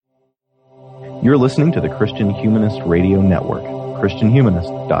You're listening to the Christian Humanist Radio Network,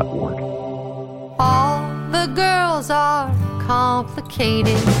 christianhumanist.org. All the girls are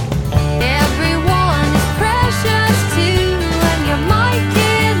complicated. Everyone is precious too, and you might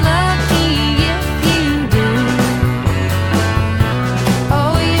get lucky if you do.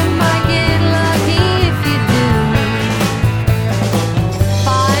 Oh, you might get lucky if you do.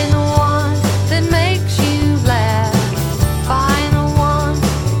 Find the one that makes you laugh. Find the one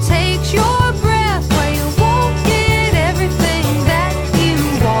that takes your breath, where you won't get everything that you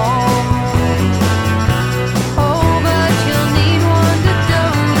want. Oh, but you'll need one to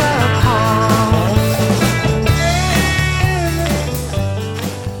dote upon.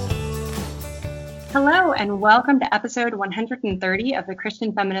 Hello, and welcome to episode 130 of the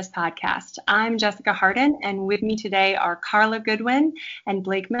Christian Feminist podcast. I'm Jessica Harden, and with me today are Carla Goodwin and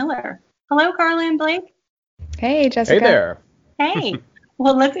Blake Miller. Hello, Carla and Blake. Hey, Jessica. Hey there. Hey.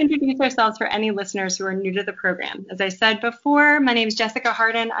 Well, let's introduce ourselves for any listeners who are new to the program. As I said before, my name is Jessica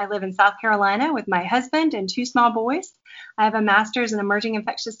Harden. I live in South Carolina with my husband and two small boys. I have a master's in emerging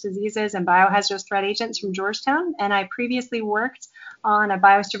infectious diseases and biohazardous threat agents from Georgetown, and I previously worked on a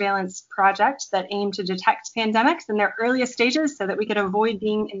biosurveillance project that aimed to detect pandemics in their earliest stages so that we could avoid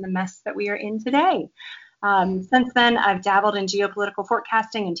being in the mess that we are in today. Since then, I've dabbled in geopolitical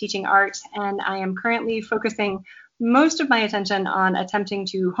forecasting and teaching art, and I am currently focusing most of my attention on attempting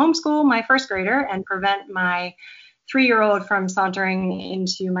to homeschool my first grader and prevent my 3-year-old from sauntering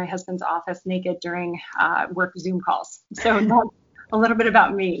into my husband's office naked during work Zoom calls. So that's a little bit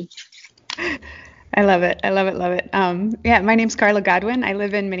about me. I love it. My name's Carla Godwin. I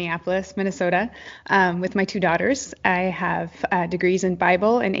live in Minneapolis, Minnesota, with my two daughters. I have degrees in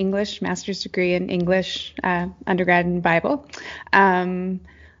Bible and English, master's degree in English, undergrad in Bible.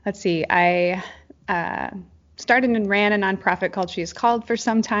 Let's see. I started and ran a nonprofit called She Is Called for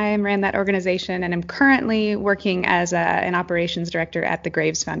some time, ran that organization, and I'm currently working as an operations director at the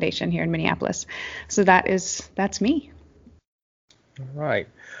Graves Foundation here in Minneapolis. So that's me. All right.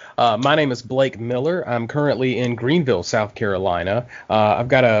 My name is Blake Miller. I'm currently in Greenville, South Carolina. I've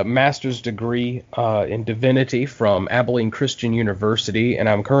got a master's degree in divinity from Abilene Christian University, and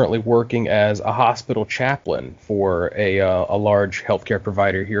I'm currently working as a hospital chaplain for a large healthcare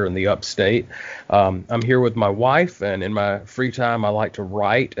provider here in the upstate. I'm here with my wife, and in my free time, I like to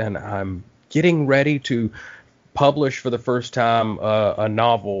write, and I'm getting ready to publish for the first time a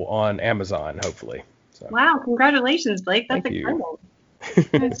novel on Amazon, hopefully. So. Wow, congratulations, Blake. That's exciting.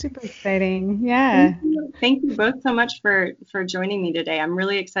 That's super exciting. Yeah. Thank you both so much for joining me today. I'm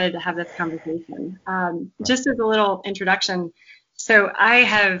really excited to have this conversation. Just as a little introduction, so I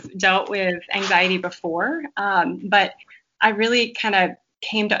have dealt with anxiety before, but I really kind of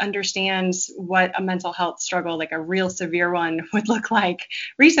came to understand what a mental health struggle, like a real severe one, would look like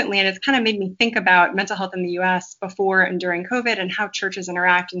recently. And it's kind of made me think about mental health in the US before and during COVID and how churches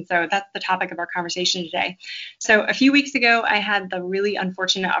interact. And so that's the topic of our conversation today. So a few weeks ago, I had the really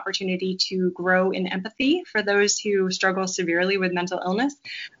unfortunate opportunity to grow in empathy for those who struggle severely with mental illness.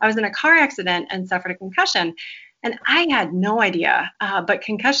 I was in a car accident and suffered a concussion. And I had no idea, but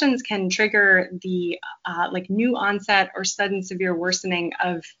concussions can trigger the new onset or sudden severe worsening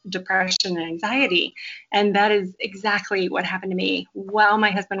of depression and anxiety. And that is exactly what happened to me while my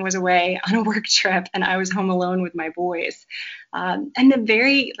husband was away on a work trip and I was home alone with my boys. And the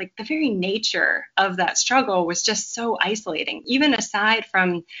very nature of that struggle was just so isolating, even aside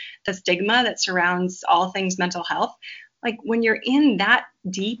from the stigma that surrounds all things mental health. Like when you're in that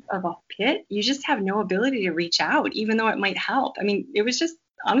deep of a pit, you just have no ability to reach out, even though it might help. I mean, it was just,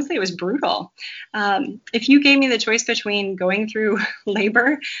 honestly, it was brutal. If you gave me the choice between going through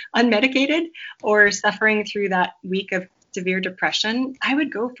labor unmedicated or suffering through that week of severe depression, I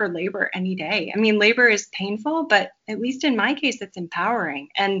would go for labor any day. I mean, labor is painful, but at least in my case, it's empowering.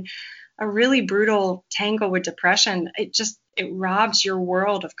 And a really brutal tangle with depression, it robs your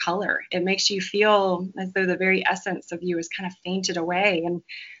world of color. It makes you feel as though the very essence of you is kind of fainted away. And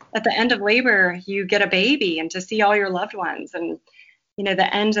at the end of labor, you get a baby and to see all your loved ones. And,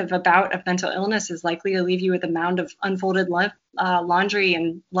 the end of a bout of mental illness is likely to leave you with a mound of unfolded laundry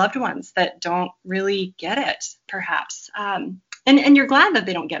and loved ones that don't really get it, perhaps. And you're glad that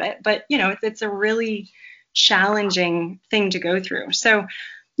they don't get it, but, it's a really challenging thing to go through. So,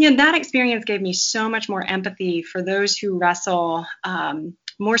 that experience gave me so much more empathy for those who wrestle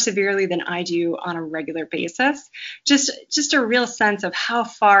more severely than I do on a regular basis. Just a real sense of how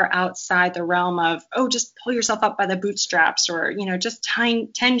far outside the realm of, just pull yourself up by the bootstraps, or, just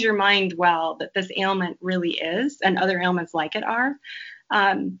tend your mind well, that this ailment really is, and other ailments like it are.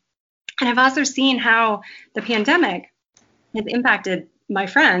 And I've also seen how the pandemic has impacted my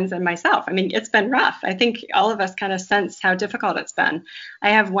friends and myself. I mean, it's been rough. I think all of us kind of sense how difficult it's been. I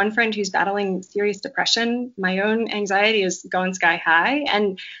have one friend who's battling serious depression. My own anxiety is going sky high.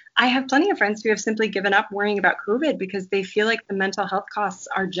 And I have plenty of friends who have simply given up worrying about COVID because they feel like the mental health costs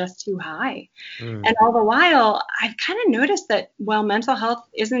are just too high. And all the while, I've kind of noticed that while mental health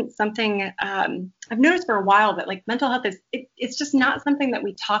isn't something, I've noticed for a while that like mental health it's just not something that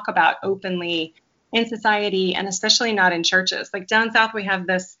we talk about openly in society, and especially not in churches. Like down south, we have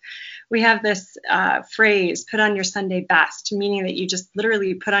this phrase, put on your Sunday best, meaning that you just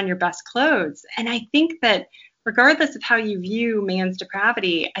literally put on your best clothes. And I think that regardless of how you view man's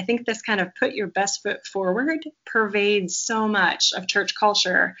depravity, I think this kind of put your best foot forward pervades so much of church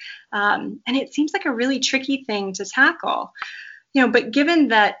culture. And it seems like a really tricky thing to tackle. But given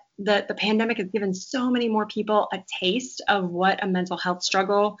that the pandemic has given so many more people a taste of what a mental health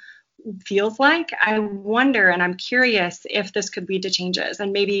struggle feels like, I wonder, and I'm curious if this could lead to changes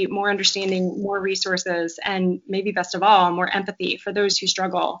and maybe more understanding, more resources, and maybe best of all, more empathy for those who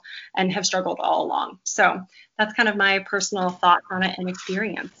struggle and have struggled all along. So that's kind of my personal thoughts on it and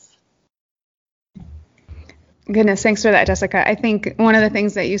experience. Goodness, thanks for that, Jessica. I think one of the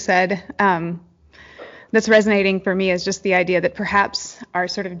things that you said that's resonating for me is just the idea that perhaps our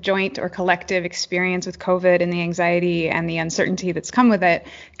sort of joint or collective experience with COVID and the anxiety and the uncertainty that's come with it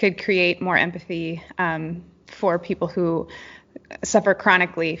could create more empathy for people who suffer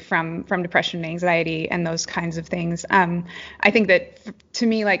chronically from depression and anxiety and those kinds of things. I think that to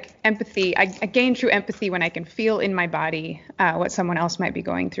me, like empathy, I gain true empathy when I can feel in my body what someone else might be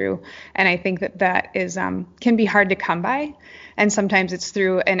going through. And I think that is can be hard to come by. And sometimes it's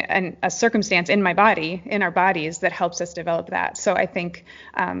through a circumstance in my body, in our bodies, that helps us develop that. So I think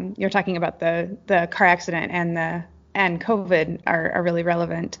you're talking about the car accident and COVID are really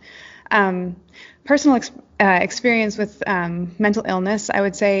relevant. Personal experience with mental illness, I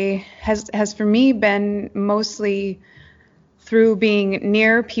would say, has for me been mostly through being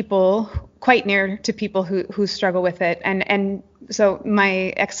near people, quite near to people who struggle with it. And so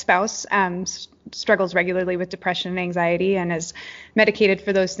my ex-spouse struggles regularly with depression and anxiety and is medicated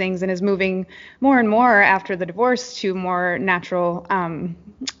for those things and is moving more and more after the divorce to more natural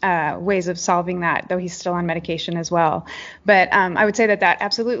ways of solving that, though he's still on medication as well. But I would say that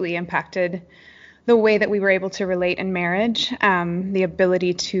absolutely impacted the way that we were able to relate in marriage. The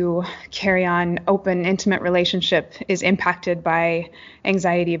ability to carry on open, intimate relationship is impacted by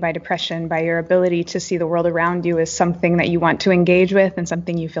anxiety, by depression, by your ability to see the world around you as something that you want to engage with and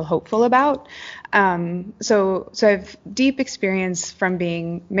something you feel hopeful about. So I have deep experience from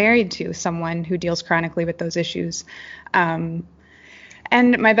being married to someone who deals chronically with those issues.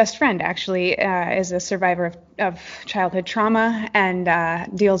 And my best friend actually is a survivor of childhood trauma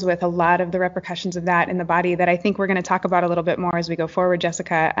and deals with a lot of the repercussions of that in the body that I think we're going to talk about a little bit more as we go forward,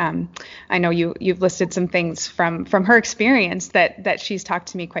 Jessica. I know you've listed some things from her experience that she's talked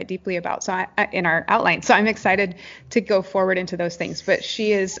to me quite deeply about in our outline. So I'm excited to go forward into those things. But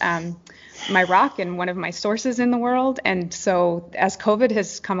she is my rock and one of my sources in the world. And so as COVID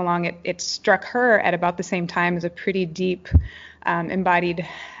has come along, it struck her at about the same time as a pretty deep embodied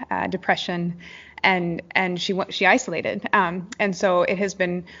depression, and she isolated. And so it has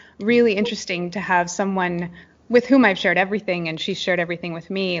been really interesting to have someone with whom I've shared everything, and she shared everything with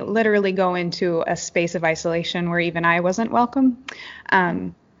me, literally go into a space of isolation where even I wasn't welcome,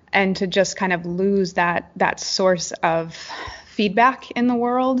 and to just kind of lose that source of feedback in the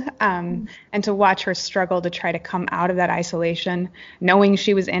world, and to watch her struggle to try to come out of that isolation, knowing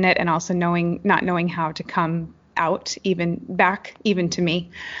she was in it, and also not knowing how to come out even to me.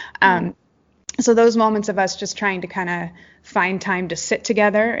 So those moments of us just trying to kind of find time to sit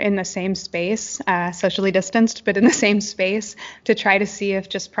together in the same space, socially distanced, but in the same space, to try to see if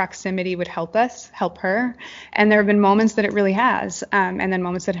just proximity would help her. And there have been moments that it really has, and then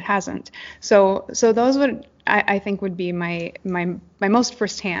moments that it hasn't. So those would, I think, would be my most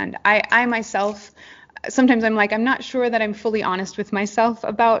firsthand. I myself, sometimes I'm like, I'm not sure that I'm fully honest with myself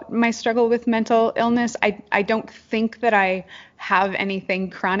about my struggle with mental illness. I don't think that I have anything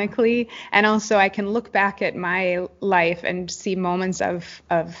chronically. And also I can look back at my life and see moments of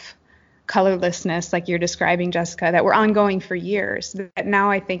colorlessness, like you're describing, Jessica, that were ongoing for years, that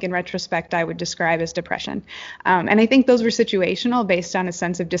now I think in retrospect I would describe as depression. And I think those were situational, based on a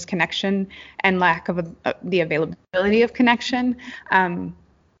sense of disconnection and lack of the availability of connection. And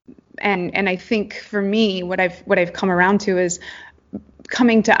I think for me, what I've come around to is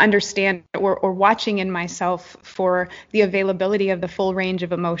coming to understand or watching in myself for the availability of the full range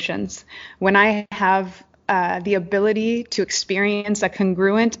of emotions. When I have the ability to experience a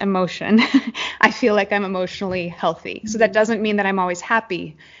congruent emotion, I feel like I'm emotionally healthy. So that doesn't mean that I'm always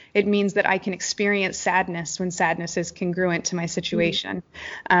happy. It means that I can experience sadness when sadness is congruent to my situation.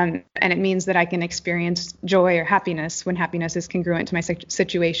 And it means that I can experience joy or happiness when happiness is congruent to my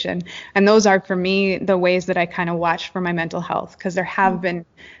situation. And those are, for me, the ways that I kind of watch for my mental health, because there have been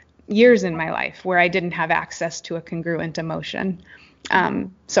years in my life where I didn't have access to a congruent emotion.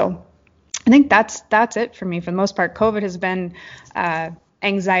 So I think that's it for me. For the most part, COVID has been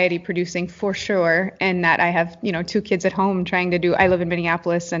anxiety producing for sure, and that I have, 2 kids at home I live in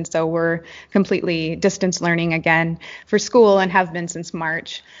Minneapolis, and so we're completely distance learning again for school and have been since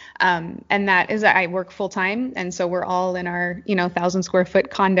March. And that is, I work full time, and so we're all in our 1,000 square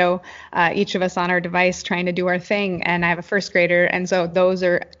foot condo, each of us on our device trying to do our thing. And I have a first grader, and so those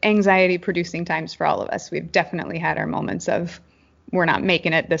are anxiety producing times for all of us. We've definitely had our moments of, we're not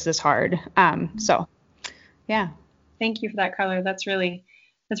making it, this is hard. So yeah. Thank you for that, Carla. That's really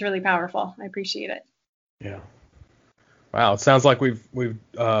powerful. I appreciate it. Yeah. Wow. It sounds like we've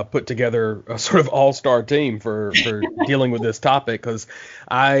put together a sort of all-star team for dealing with this topic, because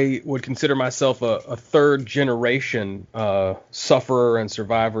I would consider myself a third generation sufferer and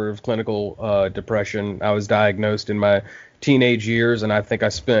survivor of clinical depression. I was diagnosed in my teenage years, and I think I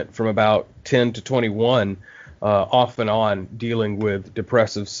spent from about 10 to 21 off and on dealing with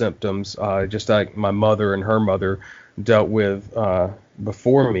depressive symptoms, just like my mother and her mother dealt with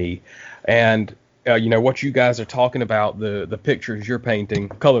before me. And what you guys are talking about, the pictures you're painting,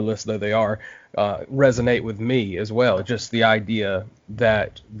 colorless though they are, resonate with me as well. Just the idea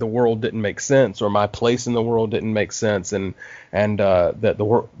that the world didn't make sense, or my place in the world didn't make sense, and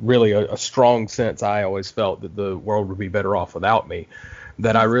that really a strong sense I always felt that the world would be better off without me.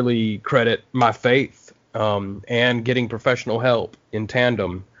 That I really credit my faith and getting professional help in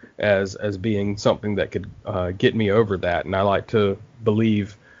tandem as being something that could get me over that. And I like to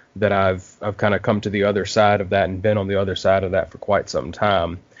believe that I've kind of come to the other side of that and been on the other side of that for quite some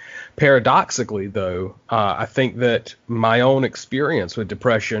time. Paradoxically, though, I think that my own experience with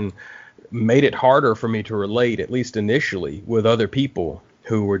depression made it harder for me to relate, at least initially, with other people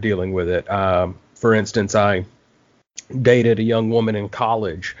who were dealing with it. For instance, I dated a young woman in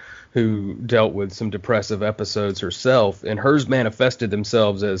college who dealt with some depressive episodes herself, and hers manifested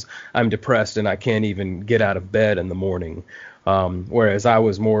themselves as, I'm depressed and I can't even get out of bed in the morning. Whereas I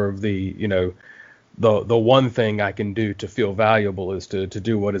was more of the one thing I can do to feel valuable is to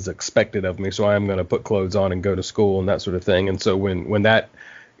do what is expected of me. So I am going to put clothes on and go to school and that sort of thing. And so when that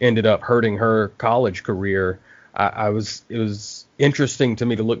ended up hurting her college career, it was interesting to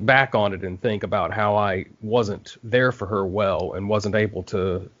me to look back on it and think about how I wasn't there for her well, and wasn't able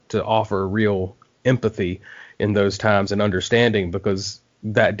to offer real empathy in those times and understanding, because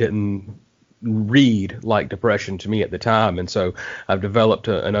that didn't read like depression to me at the time. And so I've developed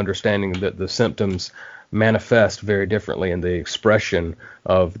an understanding that the symptoms manifest very differently, and the expression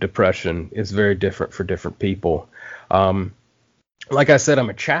of depression is very different for different people. Like I said, I'm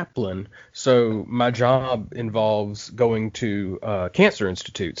a chaplain, so my job involves going to cancer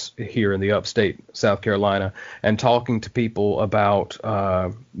institutes here in the upstate South Carolina and talking to people about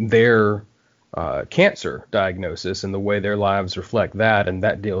their cancer diagnosis and the way their lives reflect that. And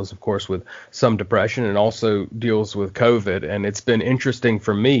that deals, of course, with some depression, and also deals with COVID. And it's been interesting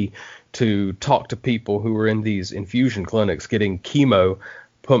for me to talk to people who are in these infusion clinics getting chemo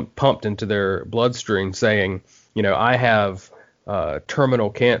pumped into their bloodstream, saying, I have terminal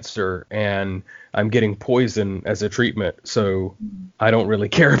cancer and I'm getting poison as a treatment, so I don't really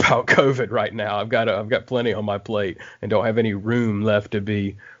care about COVID right now. I've got plenty on my plate and don't have any room left to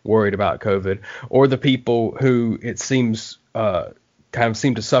be worried about COVID. Or the people who it seems kind of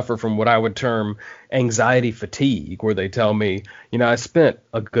seem to suffer from what I would term anxiety fatigue, where they tell me, I spent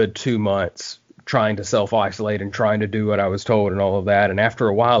a good 2 months trying to self-isolate and trying to do what I was told and all of that, and after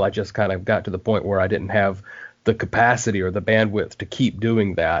a while I just kind of got to the point where I didn't have the capacity or the bandwidth to keep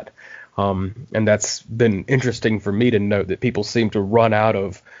doing that. And that's been interesting for me to note, that people seem to run out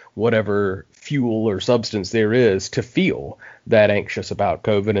of whatever fuel or substance there is to feel that anxious about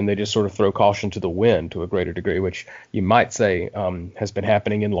COVID, and they just sort of throw caution to the wind to a greater degree, which you might say has been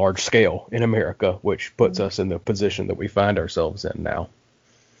happening in large scale in America, which puts us in the position that we find ourselves in now.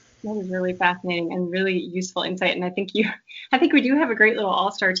 That was really fascinating and really useful insight. And I think we do have a great little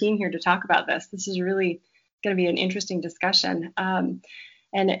all-star team here to talk about this. This is really going to be an interesting discussion.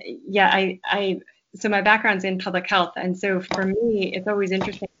 So my background's in public health. And so for me, it's always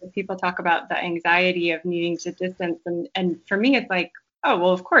interesting when people talk about the anxiety of needing to distance. And for me, it's like, oh,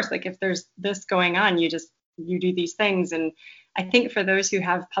 well, of course, like if there's this going on, you do these things. And I think for those who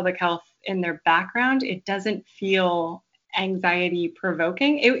have public health in their background, it doesn't feel anxiety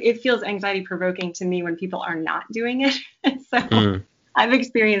provoking. It feels anxiety provoking to me when people are not doing it. So I've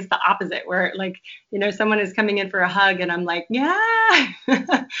experienced the opposite, where like, someone is coming in for a hug and I'm like, yeah,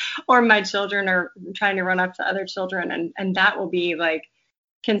 or my children are trying to run up to other children, and that will be like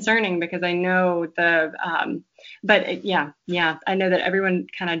concerning, because I know I know that everyone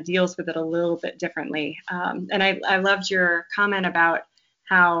kind of deals with it a little bit differently. And I loved your comment about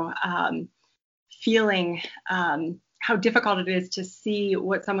how feeling how difficult it is to see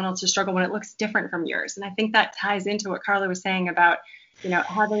what someone else's struggle when it looks different from yours. And I think that ties into what Carla was saying about,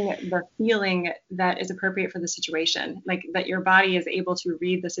 having the feeling that is appropriate for the situation, like that your body is able to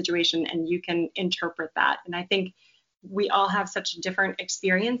read the situation and you can interpret that. And I think we all have such different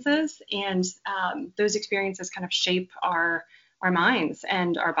experiences, and those experiences kind of shape our minds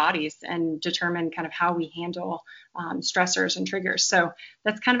and our bodies and determine kind of how we handle stressors and triggers. So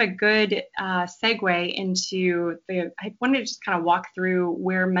that's kind of a good segue into I wanted to just kind of walk through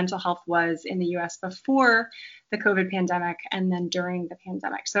where mental health was in the US before the COVID pandemic and then during the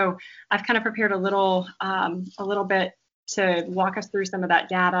pandemic. So I've kind of prepared a little bit to walk us through some of that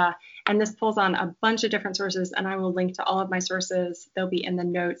data. And this pulls on a bunch of different sources, and I will link to all of my sources. They'll be in the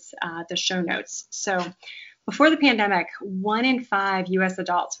notes, the show notes. So before the pandemic, 1 in 5 US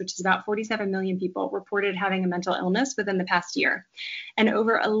adults, which is about 47 million people, reported having a mental illness within the past year. And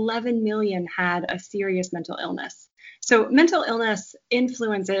over 11 million had a serious mental illness. So mental illness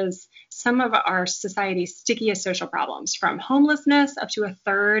influences some of our society's stickiest social problems, from homelessness. Up to a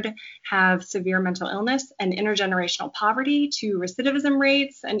third have severe mental illness, and intergenerational poverty, to recidivism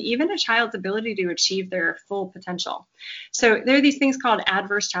rates, and even a child's ability to achieve their full potential. So there are these things called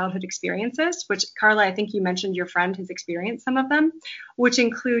adverse childhood experiences, which, Carla, I think you mentioned your friend has experienced some of them, which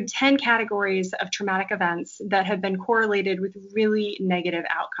include 10 categories of traumatic events that have been correlated with really negative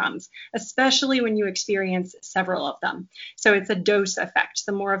outcomes, especially when you experience several of them. So it's a dose effect.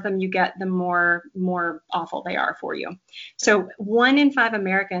 The more of them you get, the more awful they are for you. So 1 in 5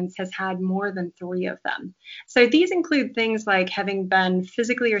 Americans has had more than 3 of them. So these include things like having been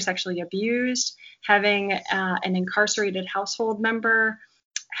physically or sexually abused, having an incarcerated household member,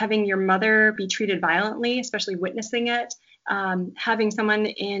 having your mother be treated violently, especially witnessing it, having someone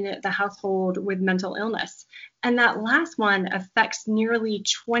in the household with mental illness. And that last one affected nearly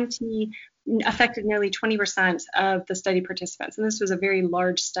 20% of the study participants. And this was a very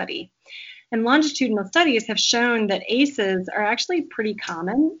large study. And longitudinal studies have shown that ACEs are actually pretty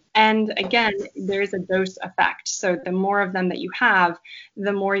common. And again, there's a dose effect. So the more of them that you have,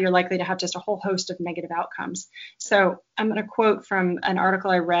 the more you're likely to have just a whole host of negative outcomes. So I'm going to quote from an article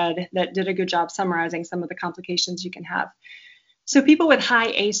I read that did a good job summarizing some of the complications you can have. So people with high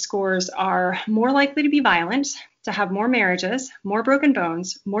ACE scores are more likely to be violent, to have more marriages, more broken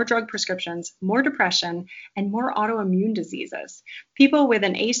bones, more drug prescriptions, more depression, and more autoimmune diseases. People with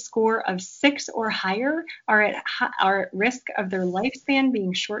an ACE score of 6 or higher are at risk of their lifespan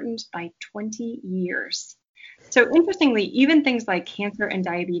being shortened by 20 years. So interestingly, even things like cancer and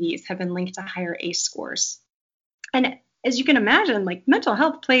diabetes have been linked to higher ACE scores. And as you can imagine, like, mental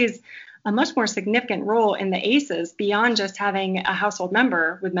health plays a much more significant role in the ACEs beyond just having a household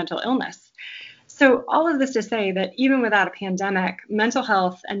member with mental illness. So all of this to say that even without a pandemic, mental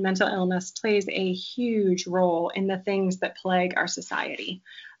health and mental illness plays a huge role in the things that plague our society.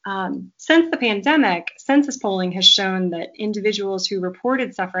 Since the pandemic, census polling has shown that individuals who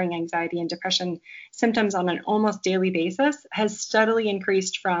reported suffering anxiety and depression symptoms on an almost daily basis has steadily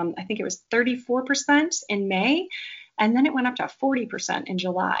increased from, I think it was 34% in May, and then it went up to 40% in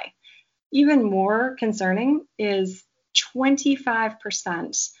July. Even more concerning is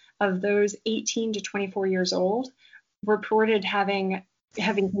 25% of those 18 to 24 years old reported having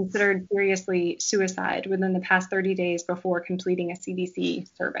considered seriously suicide within the past 30 days before completing a CDC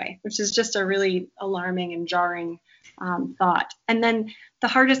survey, which is just a really alarming and jarring thought. And then the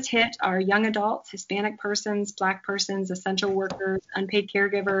hardest hit are young adults, Hispanic persons, Black persons, essential workers, unpaid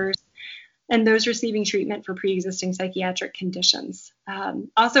caregivers, and those receiving treatment for pre-existing psychiatric conditions.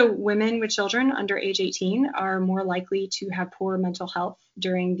 Also, women with children under age 18 are more likely to have poor mental health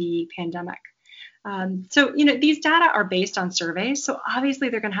during the pandemic. So, these data are based on surveys, so obviously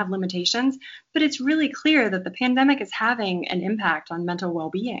they're going to have limitations, but it's really clear that the pandemic is having an impact on mental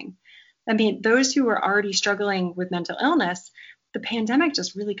well-being. I mean, those who are already struggling with mental illness, the pandemic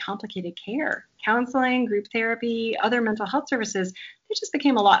just really complicated care. Counseling, group therapy, other mental health services, they just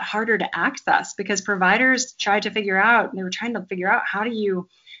became a lot harder to access because providers they were trying to figure out how do you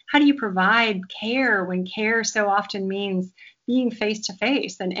provide care when care so often means being face to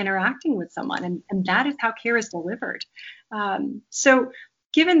face and interacting with someone. And that is how care is delivered. So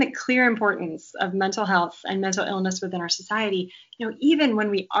given the clear importance of mental health and mental illness within our society, even when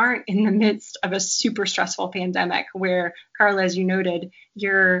we aren't in the midst of a super stressful pandemic where, Carla, as you noted,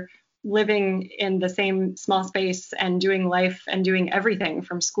 you're living in the same small space and doing life and doing everything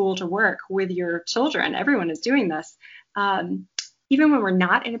from school to work with your children. Everyone is doing this. Even when we're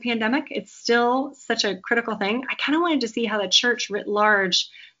not in a pandemic, it's still such a critical thing. I kind of wanted to see how the church writ large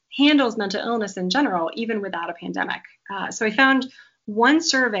handles mental illness in general, even without a pandemic. So I found one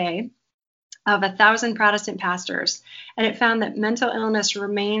survey of 1,000 Protestant pastors, and it found that mental illness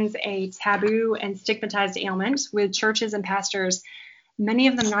remains a taboo and stigmatized ailment, with churches and pastors, many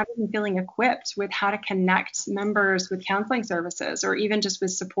of them not even feeling equipped with how to connect members with counseling services or even just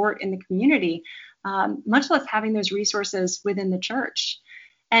with support in the community, much less having those resources within the church.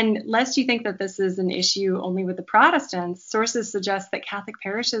 And lest you think that this is an issue only with the Protestants, sources suggest that Catholic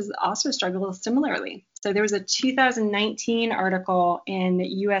parishes also struggle similarly. So there was a 2019 article in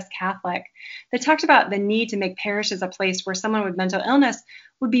U.S. Catholic that talked about the need to make parishes a place where someone with mental illness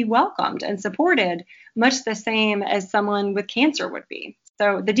would be welcomed and supported, much the same as someone with cancer would be.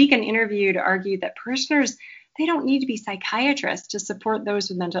 So the deacon interviewed argued that parishioners, they don't need to be psychiatrists to support those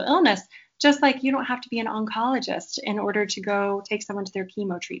with mental illness, just like you don't have to be an oncologist in order to go take someone to their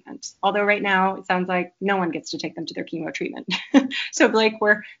chemo treatment. Although right now it sounds like no one gets to take them to their chemo treatment. So Blake,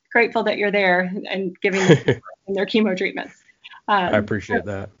 we're grateful that you're there and giving them their chemo treatments. I appreciate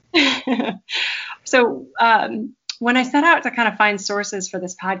that. So when I set out to kind of find sources for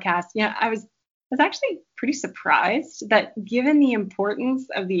this podcast, I was actually pretty surprised that given the importance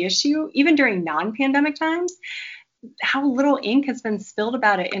of the issue, even during non-pandemic times, how little ink has been spilled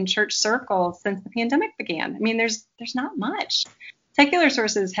about it in church circles since the pandemic began. I mean, there's not much. Secular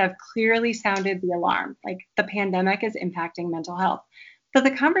sources have clearly sounded the alarm, like the pandemic is impacting mental health. But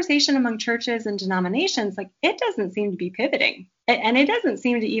the conversation among churches and denominations, like it doesn't seem to be pivoting. And it doesn't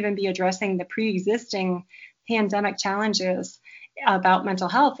seem to even be addressing the pre-existing pandemic challenges about mental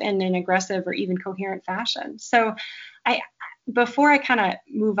health in an aggressive or even coherent fashion. So before I kind of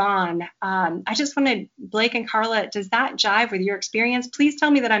move on, I just wanted, Blake and Carla, does that jive with your experience? Please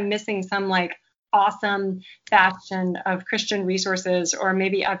tell me that I'm missing some like awesome bastion of Christian resources, or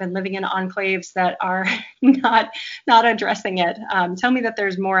maybe I've been living in enclaves that are not addressing it. Tell me that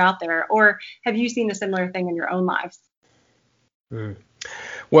there's more out there, or have you seen a similar thing in your own lives?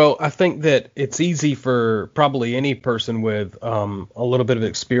 Well, I think that it's easy for probably any person with a little bit of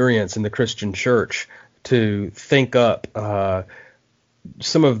experience in the Christian church to think up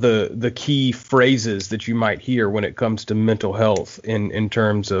some of the key phrases that you might hear when it comes to mental health in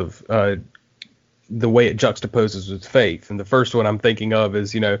terms of the way it juxtaposes with faith. And the first one I'm thinking of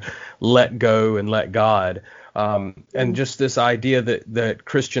is, let go and let God. And just this idea that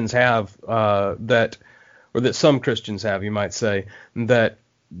Christians have, that some Christians have, you might say, that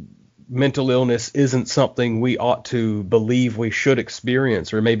mental illness isn't something we ought to believe we should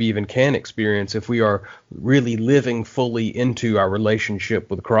experience, or maybe even can experience, if we are really living fully into our relationship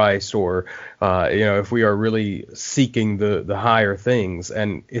with Christ, or if we are really seeking the higher things.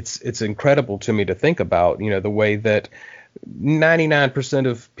 And it's incredible to me to think about, the way that 99%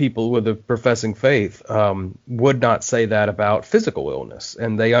 of people with a professing faith would not say that about physical illness,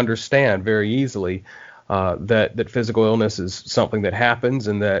 and they understand very easily that physical illness is something that happens,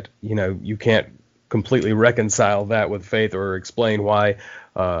 and that you can't completely reconcile that with faith, or explain why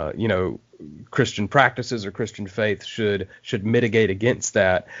Christian practices or Christian faith should mitigate against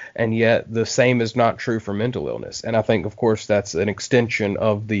that. And yet the same is not true for mental illness. And I think, of course, that's an extension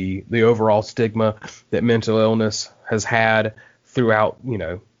of the overall stigma that mental illness has had throughout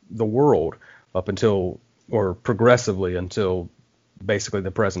the world up until, or progressively until, basically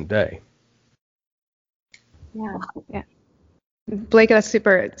the present day. Yeah. Blake, that's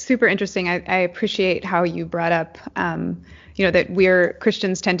super interesting. I appreciate how you brought up, that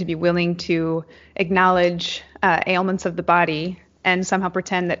Christians tend to be willing to acknowledge ailments of the body and somehow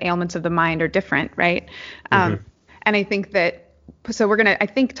pretend that ailments of the mind are different, right? Mm-hmm. And I think that, so we're going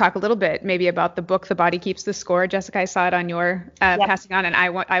to, talk a little bit maybe about the book, The Body Keeps the Score. Jessica, I saw it on your passing on, and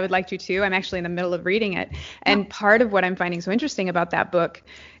I would like to too. I'm actually in the middle of reading it. And part of what I'm finding so interesting about that book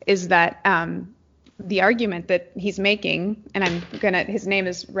is that the argument that he's making, and his name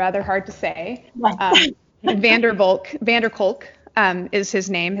is rather hard to say, Van der Kolk is his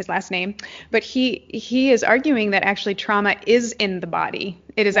last name, but he is arguing that actually trauma is in the body.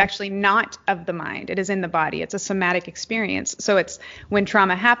 It is actually not of the mind. It is in the body. It's a somatic experience. So it's when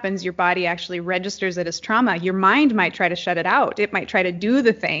trauma happens, your body actually registers it as trauma. Your mind might try to shut it out. It might try to do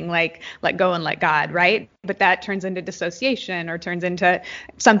the thing like let go and let God, right? but that turns into dissociation or turns into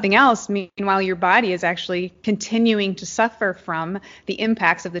something else. Meanwhile, your body is actually continuing to suffer from the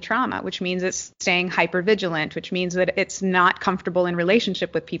impacts of the trauma, which means it's staying hypervigilant, which means that it's not comfortable in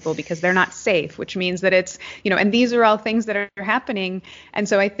relationship with people because they're not safe, which means that it's, and these are all things that are happening. And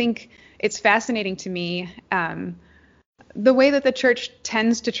so I think it's fascinating to me, the way that the church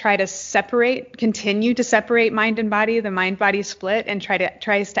tends to try to continue to separate mind and body, the mind-body split, and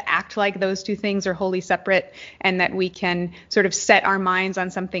tries to act like those two things are wholly separate, and that we can sort of set our minds on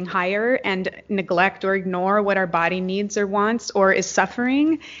something higher and neglect or ignore what our body needs or wants or is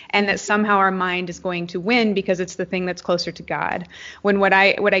suffering, and that somehow our mind is going to win because it's the thing that's closer to God. When what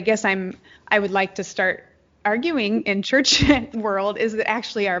I guess I would like to start arguing in church world is that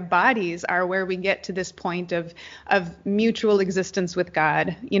actually our bodies are where we get to this point of mutual existence with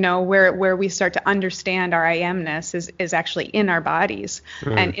God, where we start to understand our I amness is actually in our bodies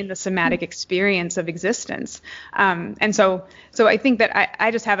and in the somatic experience of existence. And so I think that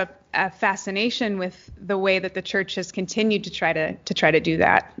I just have a fascination with the way that the church has continued to try to do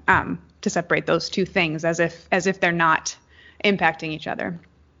that, to separate those two things as if they're not impacting each other.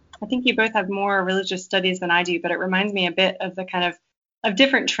 I think you both have more religious studies than I do, but it reminds me a bit of the kind of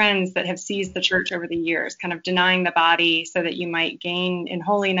different trends that have seized the church over the years, kind of denying the body so that you might gain in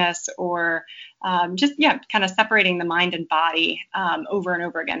holiness, or kind of separating the mind and body over and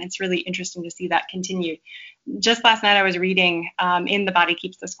over again. It's really interesting to see that continue. Just last night I was reading in The Body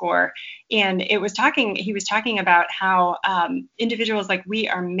Keeps the Score, and he was talking about how individuals, like, we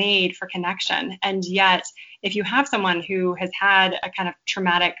are made for connection, and yet if you have someone who has had a kind of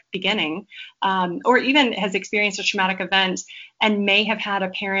traumatic beginning, or even has experienced a traumatic event and may have had a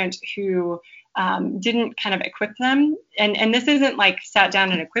parent who didn't kind of equip them, and this isn't like sat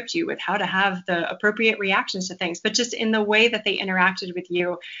down and equipped you with how to have the appropriate reactions to things, but just in the way that they interacted with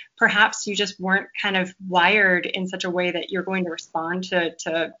you, perhaps you just weren't kind of wired in such a way that you're going to respond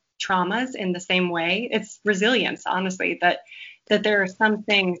to traumas in the same way. It's resilience, honestly, that there are some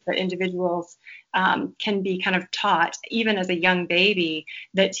things that individuals can be kind of taught, even as a young baby,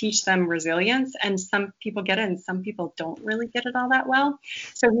 that teach them resilience. And some people get it and some people don't really get it all that well.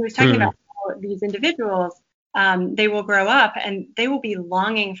 So he was talking about how these individuals, they will grow up and they will be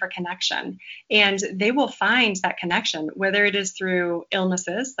longing for connection. And they will find that connection, whether it is through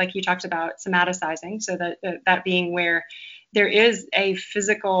illnesses, like you talked about, somaticizing, so that being where there is a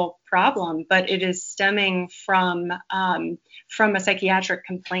physical problem, but it is stemming from a psychiatric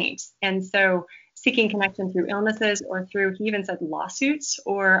complaint. And so seeking connection through illnesses, or through, he even said, lawsuits,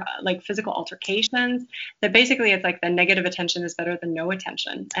 or like physical altercations, that basically it's like the negative attention is better than no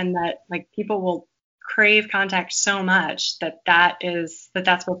attention. And that, like, people will crave contact so much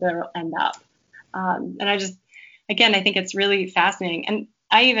that's what they'll end up. And I think it's really fascinating. And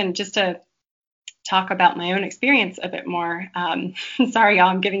I even, just to talk about my own experience a bit more. Sorry, y'all,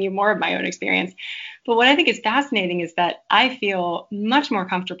 I'm giving you more of my own experience. But what I think is fascinating is that I feel much more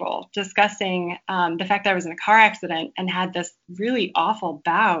comfortable discussing the fact that I was in a car accident and had this really awful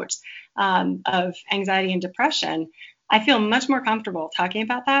bout of anxiety and depression. I feel much more comfortable talking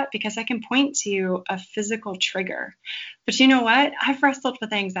about that because I can point to a physical trigger. But you know what? I've wrestled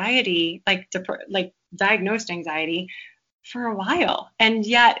with anxiety, like diagnosed anxiety, for a while. And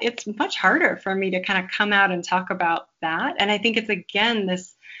yet it's much harder for me to kind of come out and talk about that. And I think it's, again,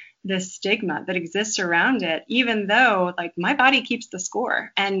 this stigma that exists around it, even though, like, my body keeps the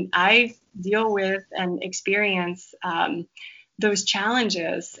score and I deal with and experience those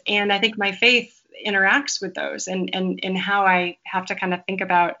challenges. And I think my faith interacts with those, and how I have to kind of think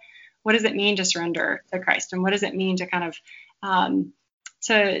about, what does it mean to surrender to Christ? And what does it mean to kind of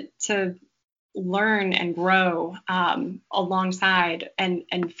to learn and grow alongside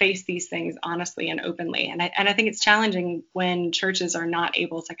and face these things honestly and openly. And I think it's challenging when churches are not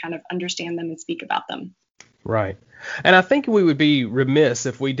able to kind of understand them and speak about them. Right. And I think we would be remiss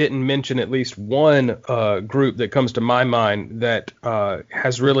if we didn't mention at least one group that comes to my mind that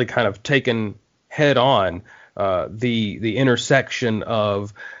has really kind of taken head on the intersection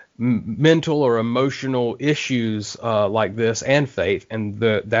of mental or emotional issues like this and faith, and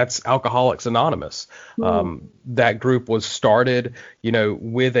that's Alcoholics Anonymous. That group was started,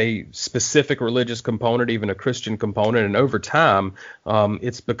 with a specific religious component, even a Christian component, and over time,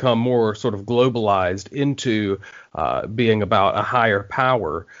 it's become more sort of globalized into being about a higher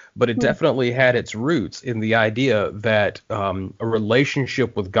power, but it definitely had its roots in the idea that a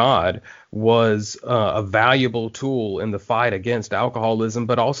relationship with God was a valuable tool in the fight against alcoholism,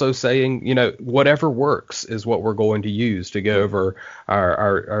 but also saying, whatever works is what we're going to use to get over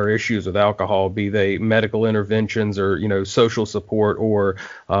our issues with alcohol, be they medical interventions or, social support or,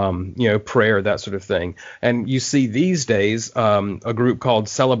 prayer, that sort of thing. And you see these days, a group called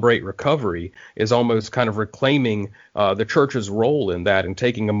Celebrate Recovery is almost kind of reclaiming the church's role in that and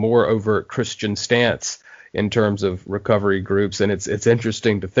taking a more overt Christian stance in terms of recovery groups. And it's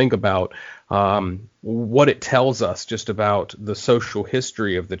interesting to think about what it tells us just about the social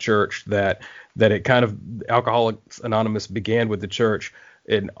history of the church, that it kind of, Alcoholics Anonymous began with the church.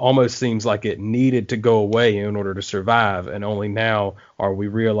 It almost seems like it needed to go away in order to survive, and only now are we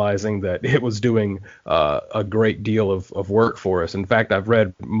realizing that it was doing a great deal of work for us. In fact, I've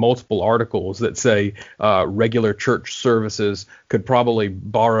read multiple articles that say regular church services could probably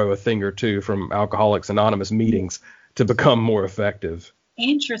borrow a thing or two from Alcoholics Anonymous meetings to become more effective.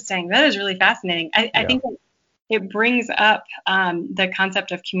 Interesting. That is really fascinating. I think that it brings up the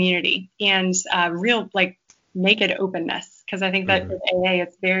concept of community and real naked openness, because I think that with AA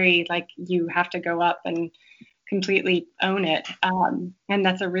it's very you have to go up and completely own it, and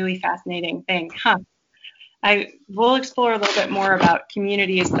that's a really fascinating thing. I will explore a little bit more about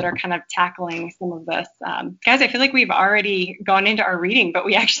communities that are kind of tackling some of this. Guys, I feel like we've already gone into our reading, but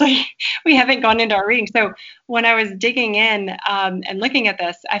we haven't gone into our reading. So when I was digging in and looking at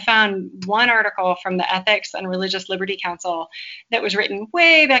this, I found one article from the Ethics and Religious Liberty Council that was written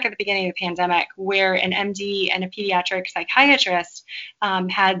way back at the beginning of the pandemic, where an MD and a pediatric psychiatrist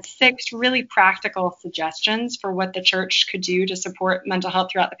had 6 really practical suggestions for what the church could do to support mental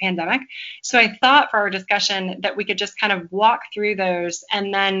health throughout the pandemic. So I thought for our discussion that we could just kind of walk through those,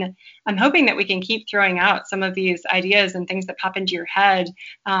 and then I'm hoping that we can keep throwing out some of these ideas and things that pop into your head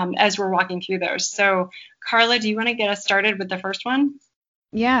as we're walking through those. So Carla, do you want to get us started with the first one?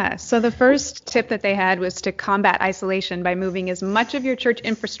 Yeah, so the first tip that they had was to combat isolation by moving as much of your church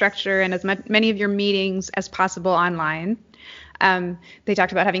infrastructure and as many of your meetings as possible online. They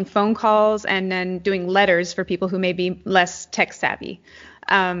talked about having phone calls and then doing letters for people who may be less tech savvy.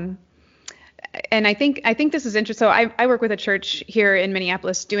 And I think this is interesting. So I work with a church here in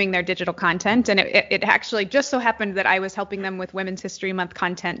Minneapolis doing their digital content, and it actually just so happened that I was helping them with Women's History Month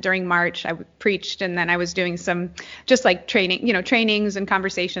content during March. I preached, and then I was doing some just trainings and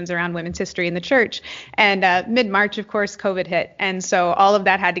conversations around women's history in the church. And mid-March, of course, COVID hit, and so all of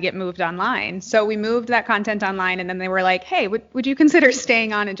that had to get moved online. So we moved that content online, and then they were like, "Hey, would you consider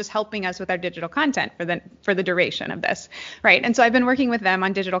staying on and just helping us with our digital content for the duration of this?" Right? And so I've been working with them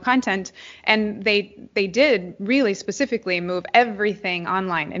on digital content, and they did really specifically move everything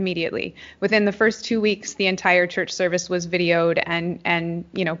online immediately. Within the first 2 weeks, the entire church service was videoed and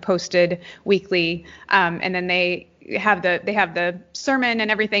posted weekly. And then they have the sermon and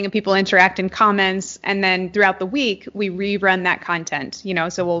everything, and people interact in comments. And then throughout the week, we rerun that content.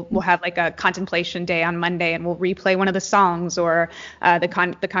 So we'll have like a contemplation day on Monday, and we'll replay one of the songs or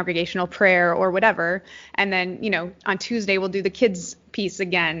the congregational prayer or whatever. And then on Tuesday we'll do the kids piece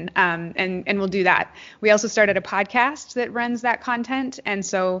again, and we'll do that. We also started a podcast that runs that content, and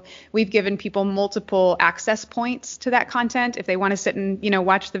so we've given people multiple access points to that content. If they want to sit and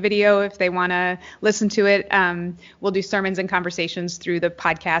watch the video, if they want to listen to it, we'll do sermons and conversations through the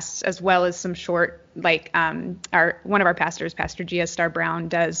podcasts, as well as some short, one of our pastors, Pastor Gia Star Brown,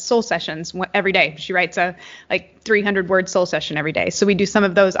 does soul sessions every day. She writes a 300-word soul session every day. So we do some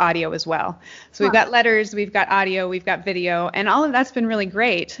of those audio as well. So we've got letters, we've got audio, we've got video, and all of that's been really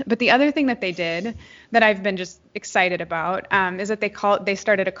great. But the other thing that they did that I've been just excited about is that they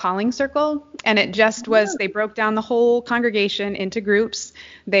started a calling circle, and it just was, they broke down the whole congregation into groups.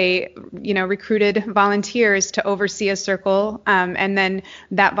 They, recruited volunteers to oversee a circle, and then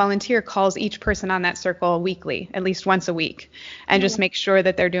that volunteer calls each person on that circle weekly, at least once a week, and just make sure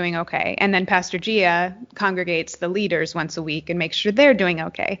that they're doing okay. And then Pastor Gia congregates the leaders once a week and makes sure they're doing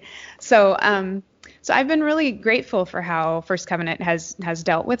okay. So I've been really grateful for how First Covenant has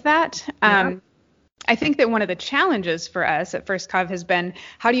dealt with that. I think that one of the challenges for us at First Cov has been,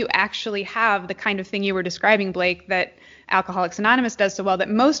 how do you actually have the kind of thing you were describing, Blake, that Alcoholics Anonymous does so well, that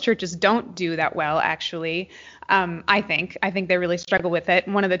most churches don't do that well, actually. I think they really struggle with it.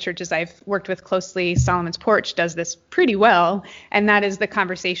 One of the churches I've worked with closely, Solomon's Porch, does this pretty well, and that is the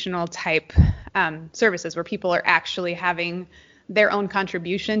conversational type services where people are actually having their own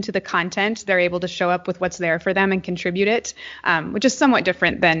contribution to the content. They're able to show up with what's there for them and contribute it, which is somewhat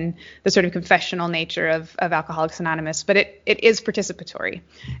different than the sort of confessional nature of Alcoholics Anonymous, but it is participatory.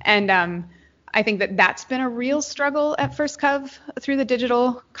 And I think that that's been a real struggle at First Cov through the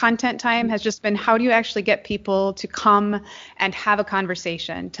digital content time, has just been, how do you actually get people to come and have a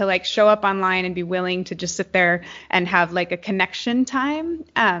conversation, to like show up online and be willing to just sit there and have like a connection time.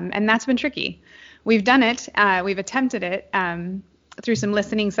 And that's been tricky. We've done it. We've attempted it through some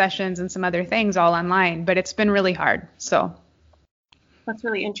listening sessions and some other things all online, but it's been really hard. So that's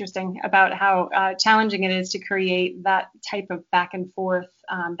really interesting about how challenging it is to create that type of back and forth,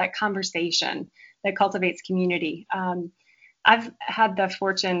 that conversation that cultivates community. I've had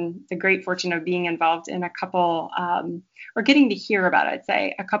the great fortune of being involved in a couple, or getting to hear about, I'd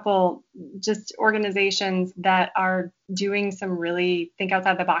say, a couple just organizations that are doing some really think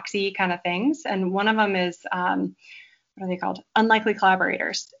outside the boxy kind of things. And one of them is, what are they called? Unlikely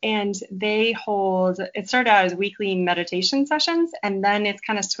Collaborators. And they hold, it started out as weekly meditation sessions, and then it's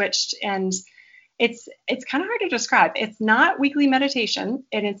kind of switched, and it's kind of hard to describe. It's not weekly meditation,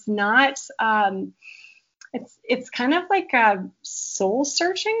 and it's not, it's kind of like a soul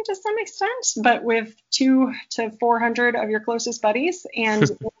searching to some extent, but with 200 to 400 of your closest buddies. And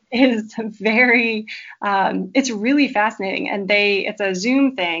it is very, it's really fascinating. And it's a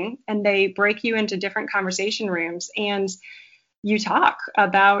Zoom thing, and they break you into different conversation rooms, and you talk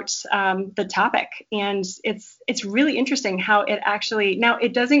about the topic. And it's really interesting how it actually, now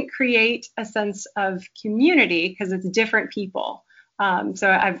it doesn't create a sense of community because it's different people. So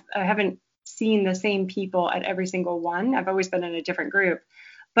I haven't seen the same people at every single one. I've always been in a different group.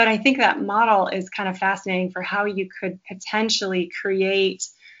 But I think that model is kind of fascinating for how you could potentially create,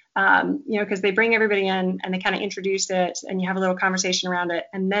 because they bring everybody in and they kind of introduce it, and you have a little conversation around it,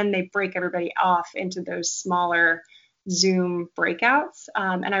 and then they break everybody off into those smaller Zoom breakouts.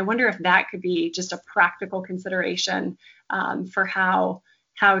 And I wonder if that could be just a practical consideration for how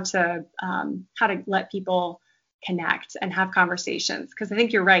to let people connect and have conversations. Because I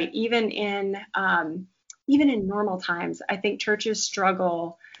think you're right. Even in normal times, I think churches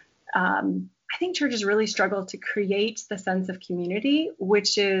struggle. I think churches really struggle to create the sense of community,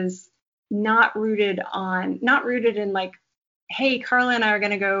 which is not rooted in like, hey, Carla and I are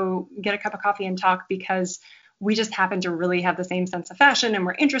going to go get a cup of coffee and talk because we just happen to really have the same sense of fashion and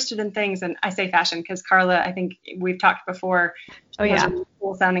we're interested in things. And I say fashion because Carla, I think we've talked before. Oh yeah, has a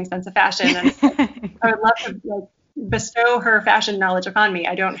cool sounding sense of fashion, and I would love to bestow her fashion knowledge upon me.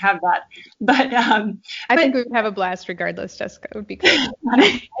 I don't have that, but I think we would have a blast regardless, Jessica. It would be great.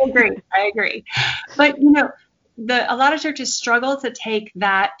 I agree. But a lot of churches struggle to take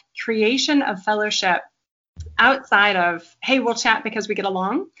that creation of fellowship outside of, hey, we'll chat because we get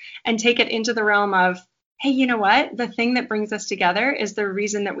along, and take it into the realm of, hey, you know what? The thing that brings us together is the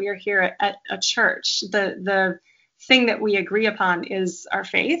reason that we are here at a church. The thing that we agree upon is our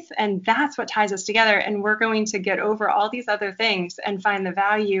faith, and that's what ties us together. And we're going to get over all these other things and find the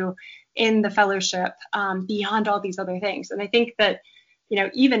value in the fellowship beyond all these other things. And I think that,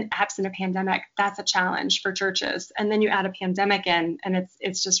 even absent a pandemic, that's a challenge for churches. And then you add a pandemic in, and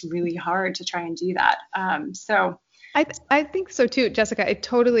it's just really hard to try and do that. So I think so too, Jessica. I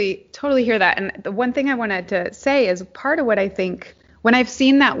totally hear that. And the one thing I wanted to say is part of what I think, when I've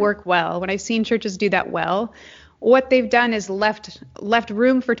seen that work well, when I've seen churches do that well, what they've done is left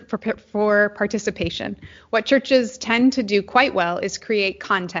room for participation. What churches tend to do quite well is create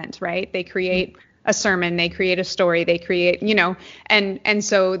content, right? They create a sermon, they create a story, they create, and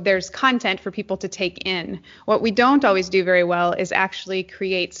so there's content for people to take in. What we don't always do very well is actually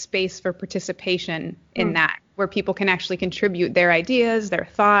create space for participation in that, where people can actually contribute their ideas, their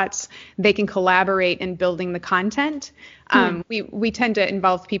thoughts, they can collaborate in building the content. We tend to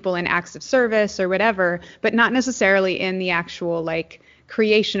involve people in acts of service or whatever, but not necessarily in the actual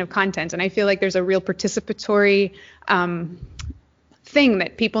creation of content. And I feel like there's a real participatory thing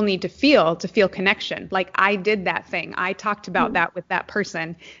that people need to feel connection. Like, I did that thing. I talked about that with that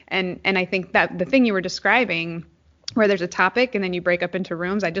person. And I think that the thing you were describing, where there's a topic and then you break up into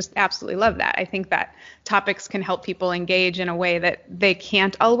rooms, I just absolutely love that. I think that topics can help people engage in a way that they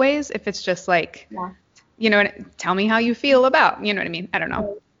can't always if it's just tell me how you feel about, you know what I mean? I don't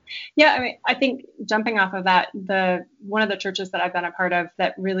know. Yeah, I mean, I think jumping off of that, one of the churches that I've been a part of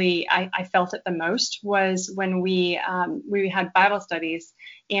that really I felt it the most was when we had Bible studies,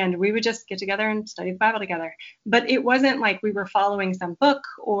 and we would just get together and study the Bible together. But it wasn't like we were following some book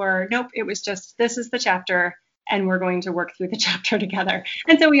or nope, it was just, this is the chapter and we're going to work through the chapter together.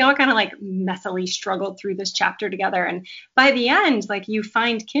 And so we all kind of messily struggled through this chapter together. And by the end, you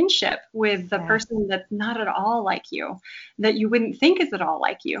find kinship with the person that's not at all like you, that you wouldn't think is at all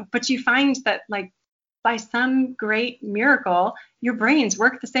like you. But you find that by some great miracle, your brains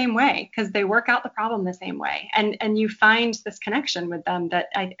work the same way because they work out the problem the same way. And you find this connection with them that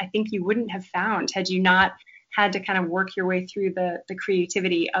I think you wouldn't have found had you not had to kind of work your way through the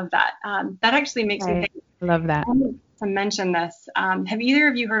creativity of that. That actually makes me think. I love that. I wanted to mention this. Have either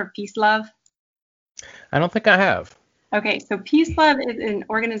of you heard of Peace Love? I don't think I have. Okay, so Peace Love is an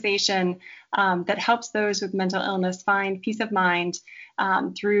organization that helps those with mental illness find peace of mind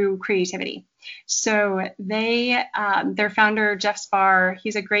through creativity. So their founder, Jeff Spar,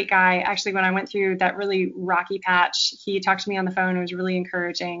 he's a great guy. Actually, when I went through that really rocky patch, he talked to me on the phone. It was really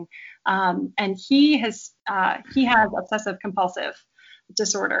encouraging. And he has obsessive compulsive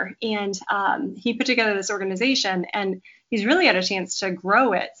disorder, and he put together this organization, and he's really had a chance to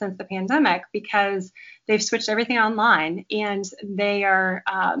grow it since the pandemic because they've switched everything online, and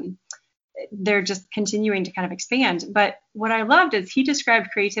they're just continuing to kind of expand. But what I loved is he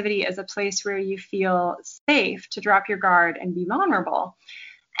described creativity as a place where you feel safe to drop your guard and be vulnerable.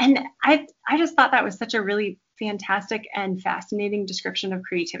 And I just thought that was such a really fantastic and fascinating description of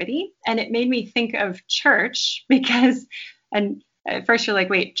creativity. And it made me think of church because, and at first you're like,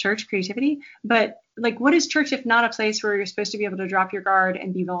 wait, church creativity? But like, what is church if not a place where you're supposed to be able to drop your guard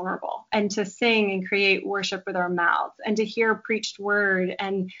and be vulnerable and to sing and create worship with our mouths and to hear preached word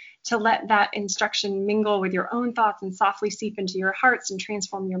and to let that instruction mingle with your own thoughts and softly seep into your hearts and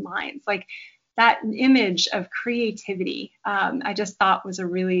transform your minds? Like that image of creativity, I just thought was a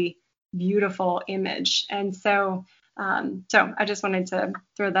really beautiful image. And so I just wanted to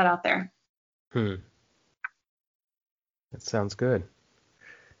throw that out there. That sounds good.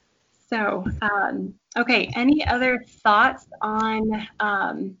 So, okay, any other thoughts on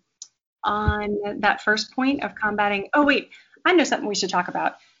that first point of combating? Oh, wait, I know something we should talk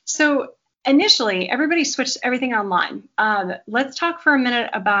about. So initially, everybody switched everything online. Let's talk for a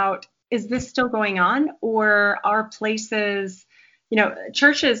minute about, is this still going on, or are places,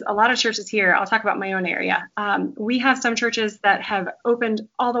 churches, a lot of churches here, I'll talk about my own area. We have some churches that have opened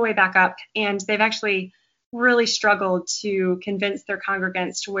all the way back up, and they've actually really struggled to convince their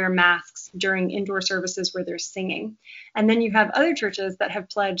congregants to wear masks during indoor services where they're singing. And then you have other churches that have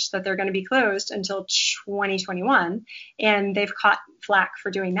pledged that they're going to be closed until 2021, and they've caught flack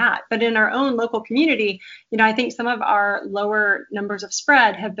for doing that. But in our own local community, I think some of our lower numbers of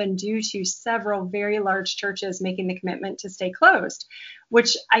spread have been due to several very large churches making the commitment to stay closed,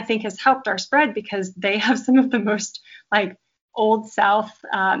 which I think has helped our spread because they have some of the most Old South,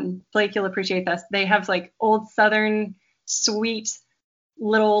 Blake, you'll appreciate this. They have old Southern, sweet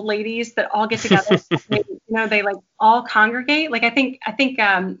little old ladies that all get together. They all congregate. I think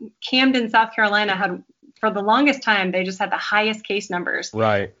Camden, South Carolina had, for the longest time, they just had the highest case numbers.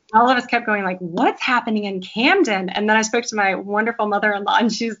 Right. All of us kept going what's happening in Camden? And then I spoke to my wonderful mother-in-law, and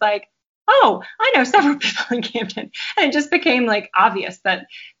she's like, oh, I know several people in Camden. And it just became obvious that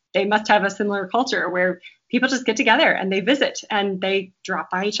they must have a similar culture where people just get together and they visit and they drop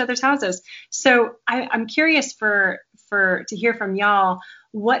by each other's houses. So I'm curious to hear from y'all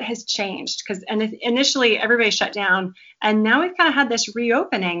what has changed, because initially everybody shut down, and now we've kind of had this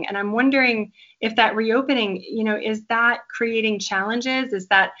reopening, and I'm wondering if that reopening, is that creating challenges? Is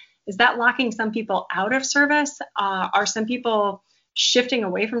that locking some people out of service? Are some people shifting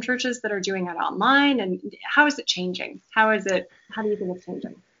away from churches that are doing it online? And how is it changing? How do you think it's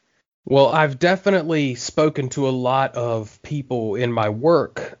changing? Well, I've definitely spoken to a lot of people in my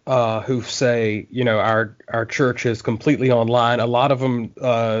work who say, our church is completely online. A lot of them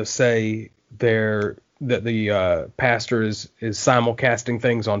say that the pastor is simulcasting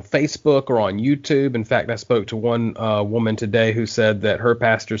things on Facebook or on YouTube. In fact, I spoke to one woman today who said that her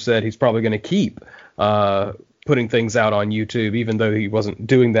pastor said he's probably going to keep putting things out on YouTube, even though he wasn't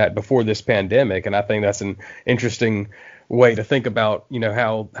doing that before this pandemic. And I think that's an interesting way to think about,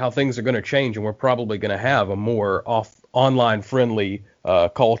 how things are going to change, and we're probably going to have a more online friendly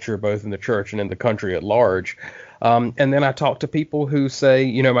culture, both in the church and in the country at large. And then I talk to people who say,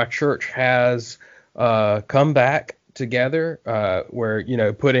 my church has come back together,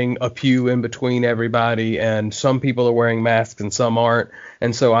 where, putting a pew in between everybody, and some people are wearing masks and some aren't.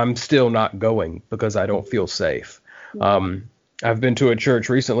 And so I'm still not going because I don't feel safe. I've been to a church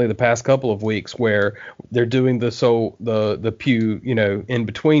recently, the past couple of weeks, where they're doing the pew, in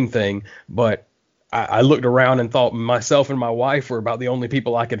between thing. But I looked around and thought myself and my wife were about the only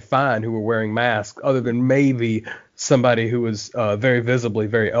people I could find who were wearing masks, other than maybe somebody who was very visibly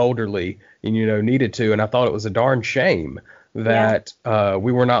very elderly and, needed to. And I thought it was a darn shame that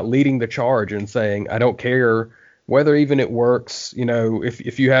we were not leading the charge and saying, I don't care whether even it works,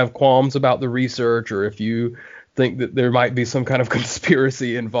 if you have qualms about the research, or if you think that there might be some kind of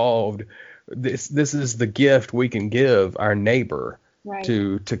conspiracy involved, this is the gift we can give our neighbor Right.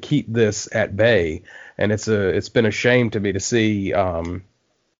 to keep this at bay. And it's been a shame to me to see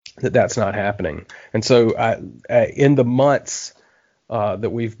that's not happening. And so in the months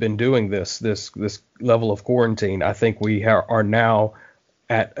that we've been doing this level of quarantine, I think we are now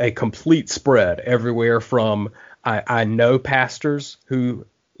at a complete spread everywhere from I know pastors who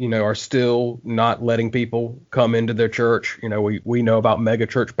are still not letting people come into their church. We know about mega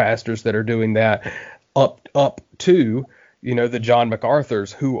church pastors that are doing that, up to the John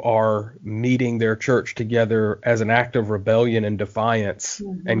MacArthurs who are meeting their church together as an act of rebellion and defiance,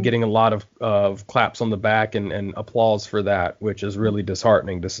 and getting a lot of claps on the back and applause for that, which is really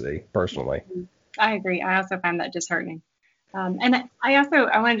disheartening to see personally. I agree. I also find that disheartening. And I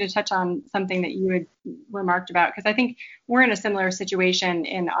wanted to touch on something that you had remarked about, because I think we're in a similar situation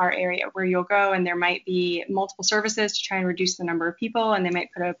in our area where you'll go and there might be multiple services to try and reduce the number of people, and they might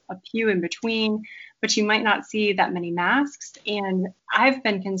put a pew in between, but you might not see that many masks. And I've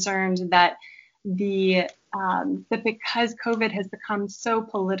been concerned that that because COVID has become so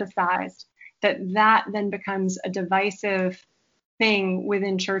politicized, that then becomes a divisive thing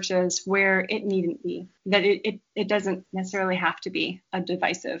within churches where it needn't be, that it doesn't necessarily have to be a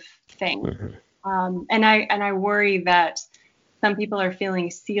divisive thing. And I worry that some people are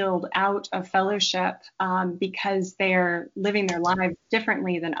feeling sealed out of fellowship because they're living their lives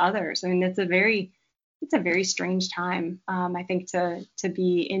differently than others. I mean, it's a very strange time, I think, to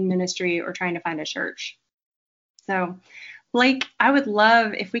be in ministry or trying to find a church. So, Blake, I would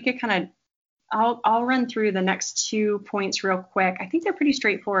love if we could kind of, I'll run through the next 2 points real quick. I think they're pretty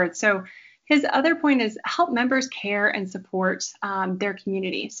straightforward. So his other point is help members care and support their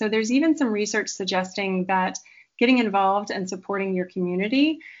community. So there's even some research suggesting that getting involved and supporting your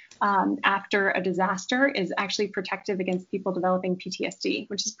community after a disaster is actually protective against people developing PTSD,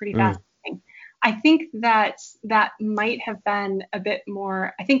 which is pretty fascinating. I think that might have been a bit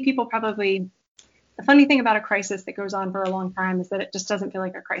more, I think people probably, the funny thing about a crisis that goes on for a long time is that it just doesn't feel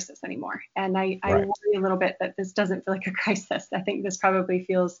like a crisis anymore. And I worry a little bit that this doesn't feel like a crisis. I think this probably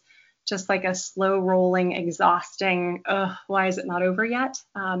feels just like a slow rolling, exhausting, why is it not over yet?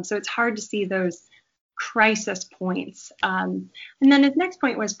 So it's hard to see those crisis points. And then his next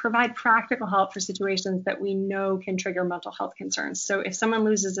point was provide practical help for situations that we know can trigger mental health concerns. So if someone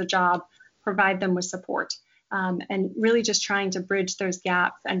loses a job, provide them with support. And really just trying to bridge those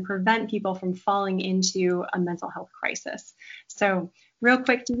gaps and prevent people from falling into a mental health crisis. So real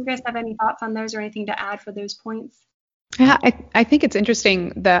quick, do you guys have any thoughts on those or anything to add for those points? Yeah, I think it's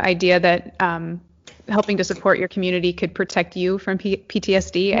interesting, the idea that helping to support your community could protect you from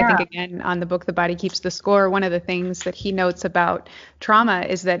PTSD. Yeah. I think, again, on the book, The Body Keeps the Score, one of the things that he notes about trauma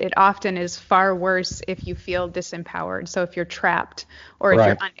is that it often is far worse if you feel disempowered. So if you're trapped or if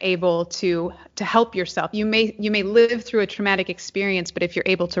you're unable to help yourself, you may live through a traumatic experience, but if you're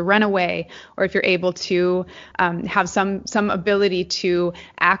able to run away, or if you're able to have some ability to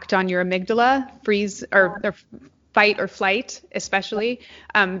act on your amygdala, freeze or fight or flight, especially,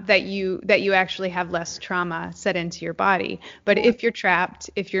 that you actually have less trauma set into your body. But if you're trapped,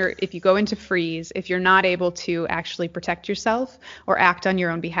 if you go into freeze, if you're not able to actually protect yourself or act on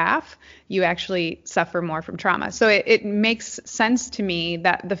your own behalf, you actually suffer more from trauma. So it makes sense to me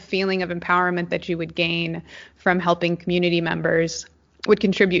that the feeling of empowerment that you would gain from helping community members would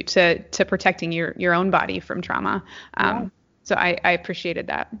contribute to protecting your own body from trauma. So I appreciated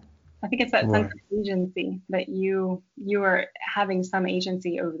that. I think it's that sense of agency, that you are having some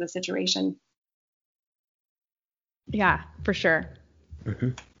agency over the situation. Yeah, for sure.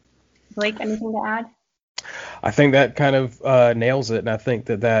 Blake, anything to add? I think that kind of nails it. And I think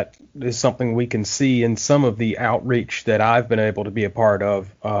that is something we can see in some of the outreach that I've been able to be a part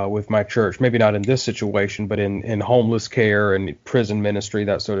of with my church. Maybe not in this situation, but in homeless care and prison ministry,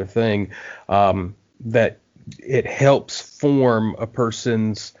 that sort of thing, that it helps form a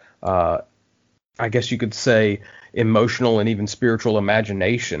person's I guess you could say emotional and even spiritual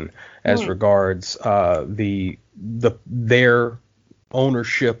imagination as regards their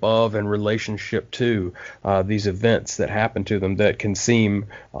ownership of and relationship to these events that happen to them that can seem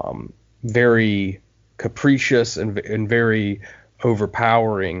very capricious and very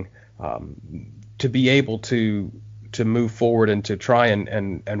overpowering. To be able to move forward and to try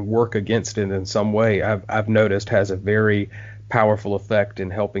and work against it in some way, I've noticed has a very powerful effect in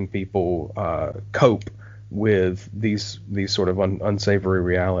helping people cope with these sort of unsavory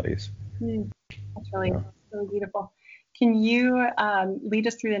realities. That's really beautiful. Can you lead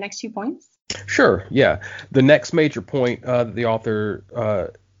us through the next 2 points? Sure. Yeah. The next major point that the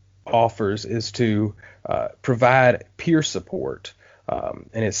author offers is to provide peer support.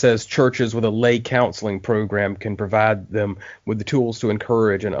 And it says churches with a lay counseling program can provide them with the tools to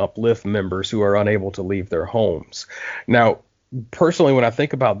encourage and uplift members who are unable to leave their homes. Now, personally, when I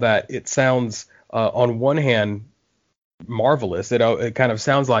think about that, it sounds on one hand marvelous. It kind of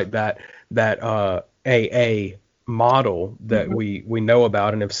sounds like that AA model that we know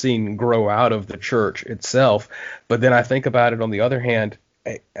about and have seen grow out of the church itself. But then I think about it on the other hand,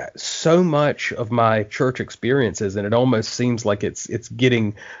 so much of my church experiences, and it almost seems like it's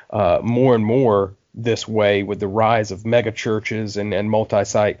getting more and more this way with the rise of mega churches and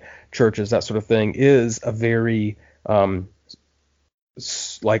multi-site churches, that sort of thing, is a very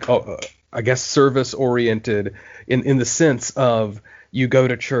I guess service oriented in the sense of you go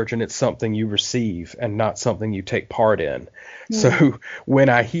to church and it's something you receive and not something you take part in. So when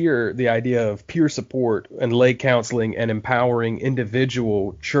I hear the idea of peer support and lay counseling and empowering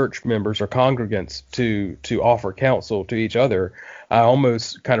individual church members or congregants to offer counsel to each other, I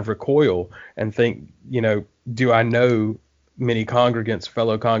almost kind of recoil and think, do I know many congregants,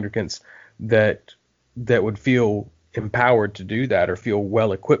 fellow congregants that would feel empowered to do that or feel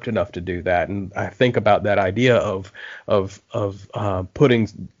well equipped enough to do that? And I think about that idea of putting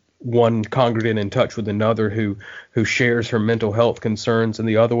one congregant in touch with another who shares her mental health concerns, and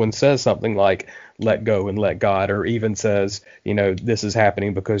the other one says something like, let go and let God, or even says, this is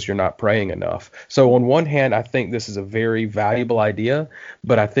happening because you're not praying enough. So on one hand, I think this is a very valuable idea,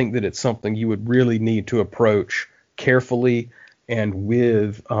 but I think that it's something you would really need to approach carefully and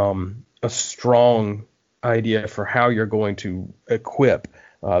with a strong idea for how you're going to equip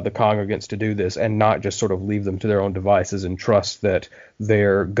the congregants to do this, and not just sort of leave them to their own devices and trust that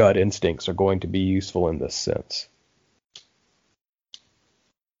their gut instincts are going to be useful in this sense.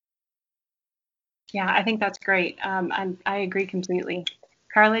 Yeah, I think that's great. I agree completely.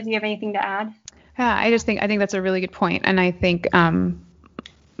 Carla, do you have anything to add? Yeah, I think that's a really good point, and I think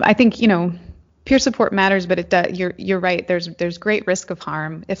peer support matters, but you're right. There's great risk of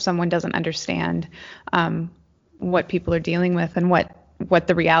harm if someone doesn't understand what people are dealing with and what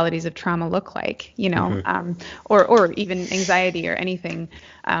the realities of trauma look like, or even anxiety or anything.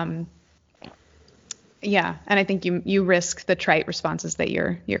 Yeah, and I think you risk the trite responses that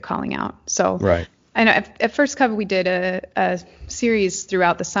you're calling out. So right. I know at First Covenant we did a series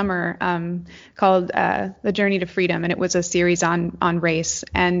throughout the summer called The Journey to Freedom, and it was a series on race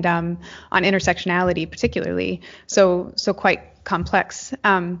and on intersectionality particularly, so quite complex.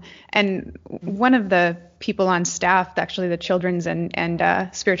 And one of the people on staff, actually the children's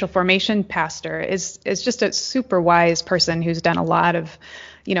and spiritual formation pastor, is just a super wise person who's done a lot of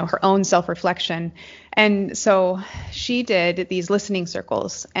her own self-reflection. And so she did these listening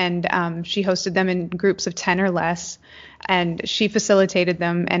circles, and she hosted them in groups of 10 or less, and she facilitated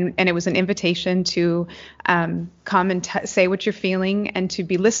them, and it was an invitation to come and say what you're feeling and to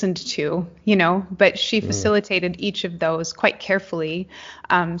be listened to, but she facilitated each of those quite carefully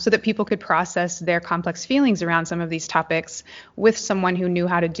so that people could process their complex feelings around some of these topics with someone who knew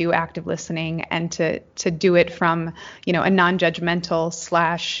how to do active listening and to do it from, a non-judgmental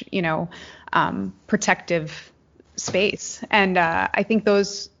 / protective space. And I think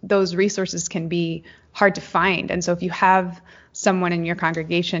those resources can be hard to find. And so if you have someone in your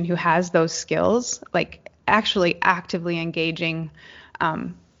congregation who has those skills, like actually actively engaging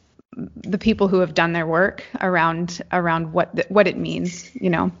the people who have done their work around what it means,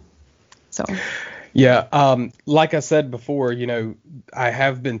 so. Yeah, like I said before, I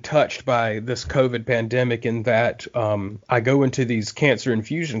have been touched by this COVID pandemic in that I go into these cancer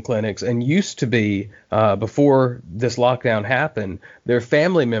infusion clinics, and used to be, before this lockdown happened, their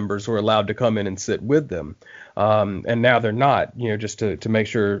family members were allowed to come in and sit with them. And now they're not, just to make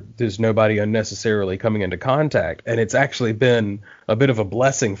sure there's nobody unnecessarily coming into contact. And it's actually been a bit of a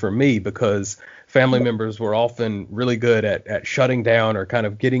blessing for me, because family members were often really good at shutting down or kind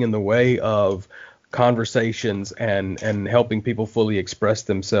of getting in the way of conversations and helping people fully express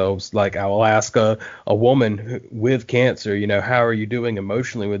themselves. Like I will ask a woman with cancer, how are you doing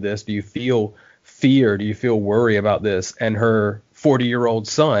emotionally with this? Do you feel fear? Do you feel worry about this? And her 40-year-old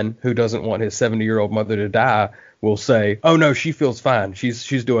son, who doesn't want his 70-year-old mother to die, will say, oh no, she feels fine.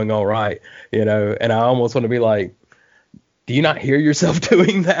 She's doing all right. And I almost want to be like, do you not hear yourself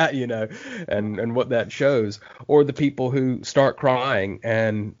doing that? And what that shows. Or the people who start crying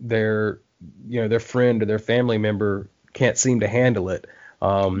and their friend or their family member can't seem to handle it,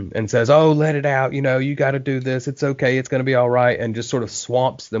 and says, oh, let it out. You got to do this. It's okay. It's going to be all right. And just sort of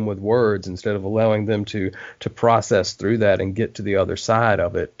swamps them with words instead of allowing them to process through that and get to the other side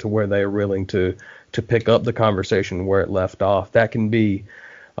of it, to where they are willing to pick up the conversation where it left off. That can be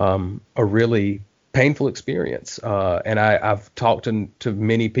a really painful experience. And I've talked to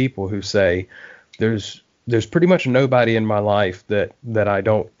many people who say there's pretty much nobody in my life that I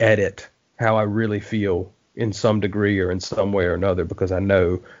don't edit how I really feel in some degree or in some way or another, because I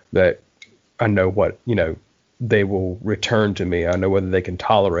know what, they will return to me. I know whether they can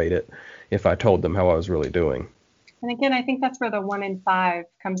tolerate it if I told them how I was really doing. And again, I think that's where the 1 in 5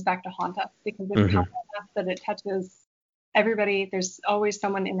 comes back to haunt us, because it's common enough that it touches everybody. There's always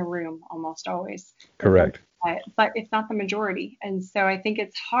someone in a room, almost always. Correct. But it's not the majority. And so I think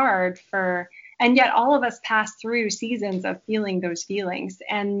it's hard and yet all of us pass through seasons of feeling those feelings.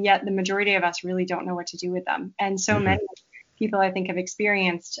 And yet the majority of us really don't know what to do with them. And so many people, I think, have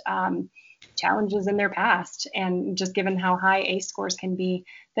experienced challenges in their past, and just given how high ACE scores can be,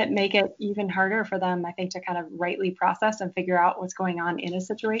 that make it even harder for them, I think, to kind of rightly process and figure out what's going on in a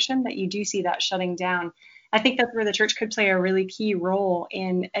situation, that you do see that shutting down. I think that's where the church could play a really key role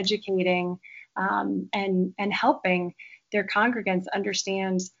in educating and helping their congregants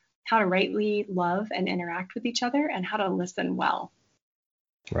understand how to rightly love and interact with each other, and how to listen well.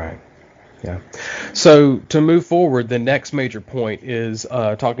 Right. Yeah. So to move forward, the next major point is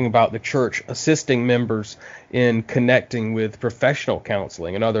talking about the church assisting members in connecting with professional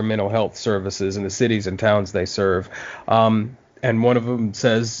counseling and other mental health services in the cities and towns they serve. And one of them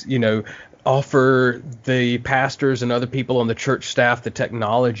says, offer the pastors and other people on the church staff the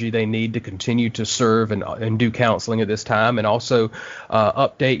technology they need to continue to serve and do counseling at this time, and also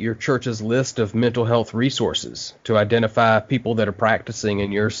update your church's list of mental health resources to identify people that are practicing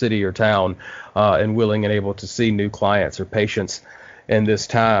in your city or town and willing and able to see new clients or patients in this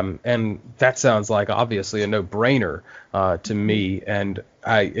time. And that sounds like obviously a no-brainer to me, and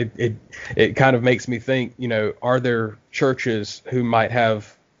it kind of makes me think, are there churches who might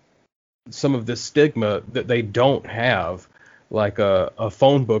have some of this stigma that they don't have, like a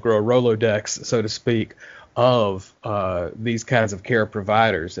phone book or a Rolodex, so to speak, of these kinds of care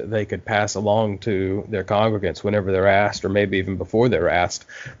providers that they could pass along to their congregants whenever they're asked, or maybe even before they're asked?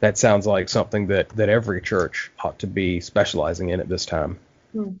 That sounds like something that every church ought to be specializing in at this time.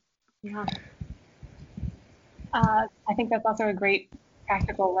 Yeah. I think that's also a great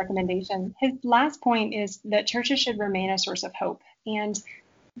practical recommendation. His last point is that churches should remain a source of hope. And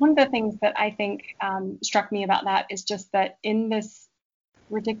one of the things that I think struck me about that is just that in this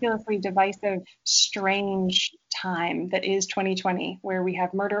ridiculously divisive, strange time that is 2020, where we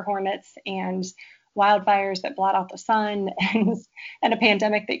have murder hornets and wildfires that blot out the sun, and a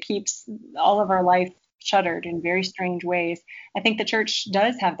pandemic that keeps all of our life shuttered in very strange ways, I think the church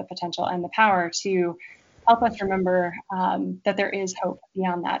does have the potential and the power to help us remember that there is hope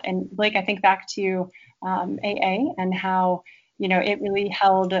beyond that. And Blake, I think back to AA and how it really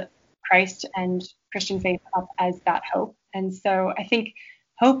held Christ and Christian faith up as that hope. And so I think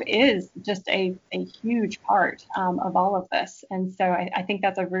hope is just a huge part of all of this. And so I think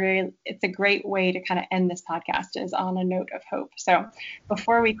that's it's a great way to kind of end this podcast, is on a note of hope. So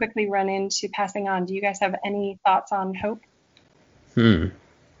before we quickly run into passing on, do you guys have any thoughts on hope?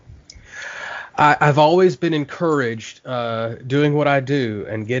 I've always been encouraged doing what I do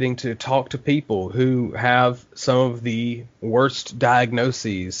and getting to talk to people who have some of the worst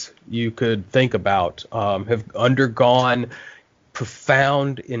diagnoses you could think about, have undergone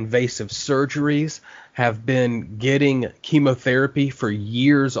profound invasive surgeries, have been getting chemotherapy for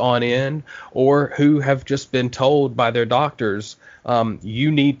years on end, or who have just been told by their doctors,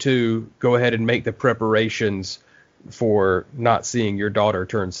 you need to go ahead and make the preparations for not seeing your daughter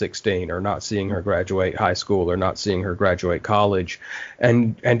turn 16, or not seeing her graduate high school, or not seeing her graduate college.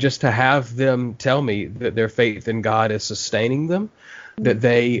 And just to have them tell me that their faith in God is sustaining them, that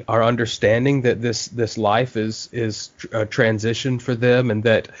they are understanding that this life is a transition for them, and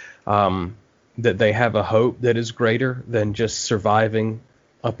that they have a hope that is greater than just surviving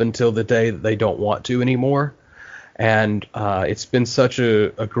up until the day that they don't want to anymore. And it's been such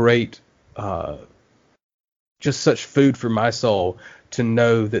a great just such food for my soul to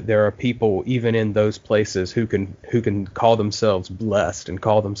know that there are people even in those places who can call themselves blessed and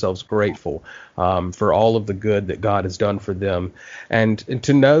call themselves grateful for all of the good that God has done for them, and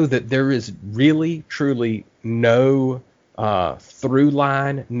to know that there is really truly no through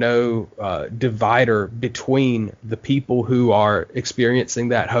line, no divider between the people who are experiencing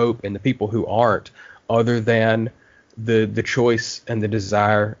that hope and the people who aren't, other than the choice and the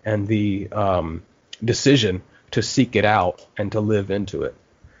desire and the decision to seek it out and to live into it.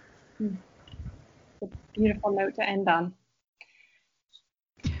 A beautiful note to end on.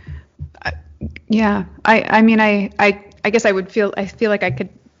 Yeah, I mean, I guess I feel like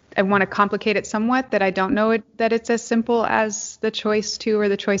I want to complicate it somewhat, that I don't know that it's as simple as the choice to or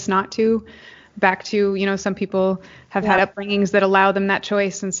the choice not to. back to, some people have had upbringings that allow them that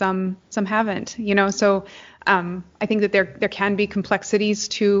choice and some haven't, so I think that there can be complexities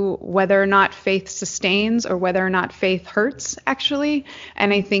to whether or not faith sustains or whether or not faith hurts, actually.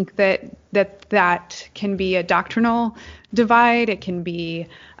 And I think that can be a doctrinal divide. It can be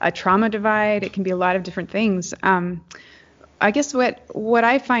a trauma divide. It can be a lot of different things. I guess what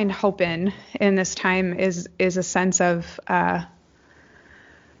I find hope in this time is a sense of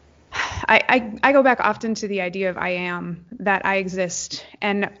I go back often to the idea of I am, that I exist,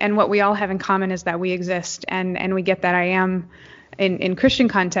 and what we all have in common is that we exist, and we get that I am in Christian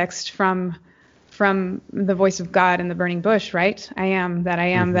context from the voice of God in the burning bush, right? I am that I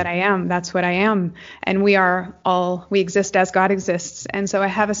am that I am. That's what I am, and we exist as God exists, and so I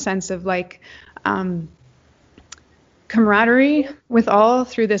have a sense of camaraderie with all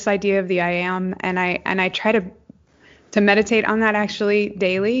through this idea of the I am, and I try to meditate on that actually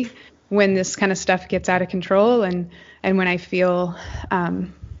daily when this kind of stuff gets out of control and when I feel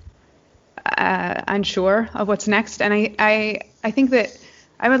unsure of what's next. And I think that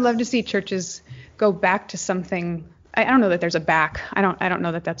I would love to see churches go back to something. I don't know that there's a back. I don't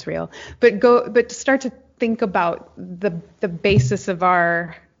know that that's real. But to start to think about the basis of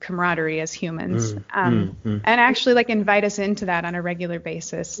our camaraderie as humans, and actually invite us into that on a regular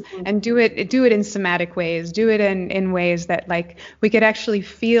basis, and do it in somatic ways, do it in ways that we could actually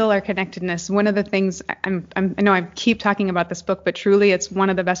feel our connectedness. One of the things I know I keep talking about this book, but truly it's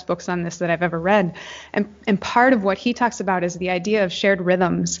one of the best books on this that I've ever read, and part of what he talks about is the idea of shared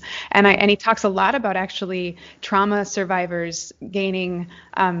rhythms, and he talks a lot about actually trauma survivors gaining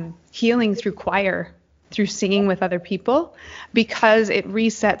healing through choir, through singing with other people, because it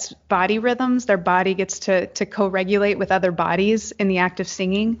resets body rhythms. Their body gets to co-regulate with other bodies in the act of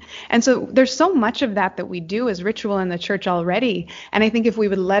singing. And so there's so much of that we do as ritual in the church already. And I think if we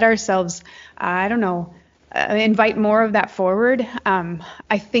would let ourselves, invite more of that forward,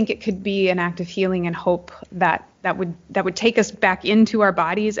 I think it could be an act of healing and hope that would take us back into our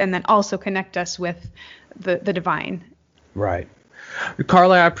bodies and then also connect us with the divine. Right.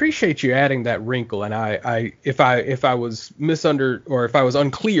 Carla, I appreciate you adding that wrinkle, and if I was or if I was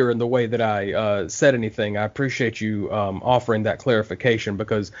unclear in the way that I said anything, I appreciate you offering that clarification,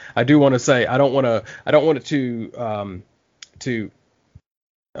 because I do want to say I don't want it to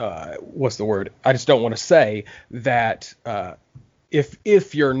what's the word? I just don't want to say that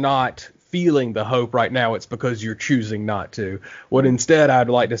if you're not feeling the hope right now, it's because you're choosing not to. What instead I'd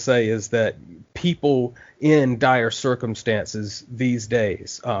like to say is that people in dire circumstances these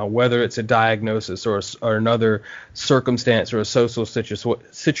days, whether it's a diagnosis or another circumstance or a social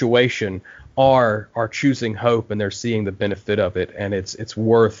situation, are choosing hope, and they're seeing the benefit of it, and it's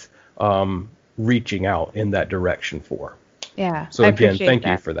worth reaching out in that direction for. Yeah. So again, thank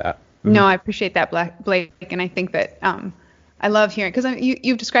you for that. No, I appreciate that, Blake, and I think that I love hearing, because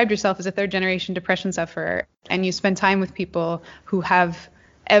you've described yourself as a third generation depression sufferer, and you spend time with people who have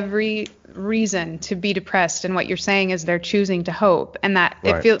every reason to be depressed, and what you're saying is they're choosing to hope, and that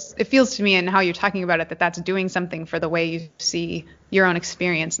right. it feels to me, and how you're talking about it, that that's doing something for the way you see your own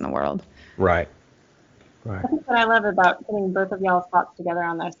experience in the world. Right. I think what I love about putting both of y'all's thoughts together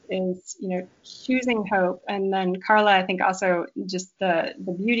on this is, choosing hope. And then Carla, I think also just the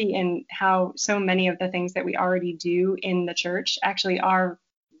beauty in how so many of the things that we already do in the church actually our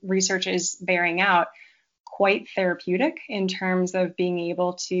research is bearing out quite therapeutic in terms of being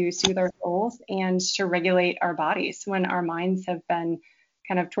able to soothe our souls and to regulate our bodies when our minds have been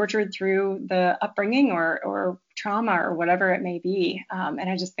kind of tortured through the upbringing or trauma or whatever it may be. And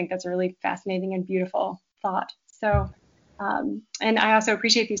I just think that's a really fascinating and beautiful thought. So, and I also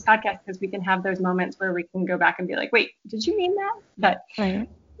appreciate these podcasts because we can have those moments where we can go back and be like, wait, did you mean that? But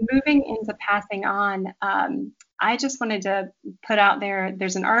moving into passing on, I just wanted to put out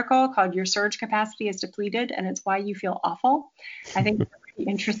there's an article called Your Surge Capacity is Depleted, and it's Why You Feel Awful. I think it's a pretty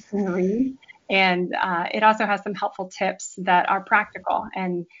interesting read. And it also has some helpful tips that are practical,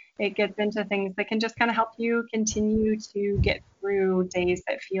 and it gets into things that can just kind of help you continue to get through days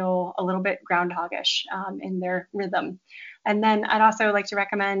that feel a little bit groundhoggish in their rhythm. And then I'd also like to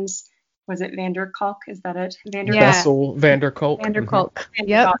recommend, was it Vanderkolk? Is that it? Bessel Vanderkolk. Vanderkolk.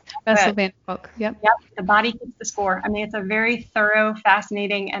 Yep. Bessel Vanderkolk. Yep. The Body Keeps the Score. I mean, it's a very thorough,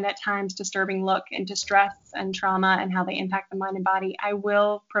 fascinating, and at times disturbing look into stress and trauma and how they impact the mind and body. I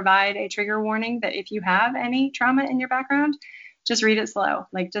will provide a trigger warning that if you have any trauma in your background, just read it slow.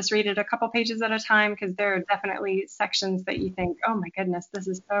 Just read it a couple pages at a time, because there are definitely sections that you think, oh my goodness, this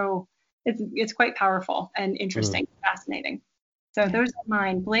is so, it's quite powerful and interesting, fascinating. So those are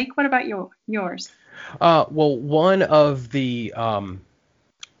mine. Blake, what about yours? Well, one of the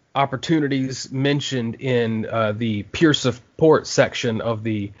opportunities mentioned in the peer support section of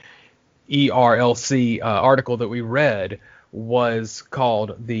the ERLC article that we read was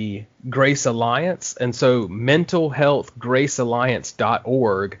called the Grace Alliance. And so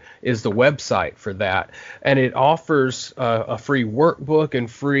mentalhealthgracealliance.org is the website for that. And it offers a free workbook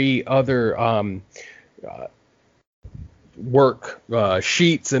and free other work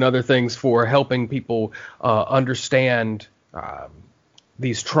sheets and other things for helping people understand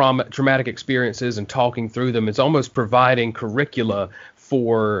these traumatic experiences and talking through them. It's almost providing curricula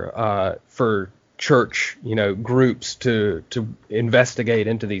for church, groups to investigate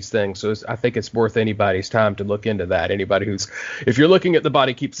into these things. So I think it's worth anybody's time to look into that. If you're looking at The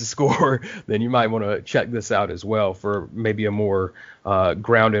Body Keeps the Score, then you might want to check this out as well for maybe a more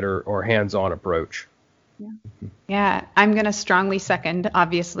grounded or hands-on approach. Yeah, I'm going to strongly second,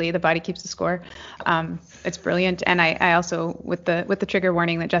 obviously, The Body Keeps the Score. It's brilliant. And I also, with the trigger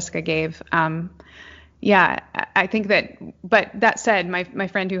warning that Jessica gave, I think but that said, my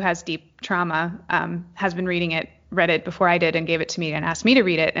friend who has deep trauma has been read it before I did and gave it to me and asked me to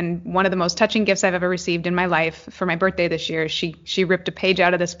read it. And one of the most touching gifts I've ever received in my life for my birthday this year, she ripped a page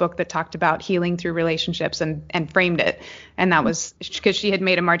out of this book that talked about healing through relationships and framed it. And that was because she had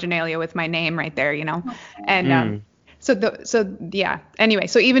made a marginalia with my name right there, And anyway,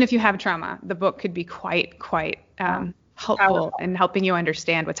 so even if you have trauma, the book could be quite helpful in helping you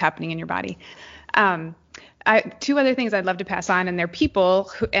understand what's happening in your body. Two other things I'd love to pass on, and they're people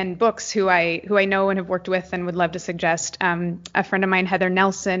and books who I know and have worked with and would love to suggest. A friend of mine, Heather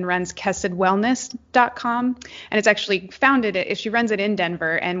Nelson, runs KesedWellness.com, and it's actually she runs it in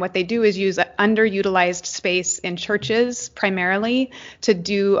Denver, and what they do is use underutilized space in churches primarily to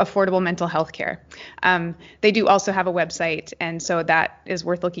do affordable mental health care. They do also have a website, and so that is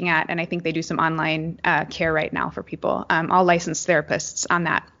worth looking at, and I think they do some online care right now for people, all licensed therapists on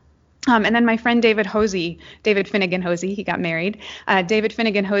that. And then my friend David Finnegan Hosey, he got married. David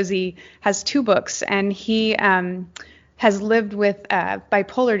Finnegan Hosey has 2 books, and he has lived with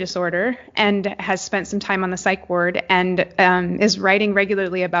bipolar disorder and has spent some time on the psych ward and is writing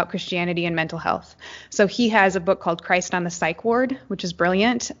regularly about Christianity and mental health. So he has a book called Christ on the Psych Ward, which is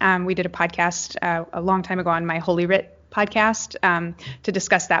brilliant. We did a podcast a long time ago on my Holy Writ podcast to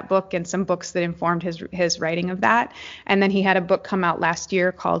discuss that book and some books that informed his writing of that. And then he had a book come out last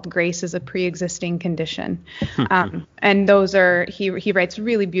year called Grace is a Pre-Existing Condition. And those are, he writes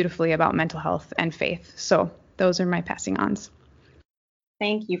really beautifully about mental health and faith. So those are my passing ons.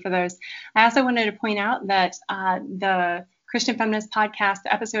 Thank you for those. I also wanted to point out that the Christian Feminist podcast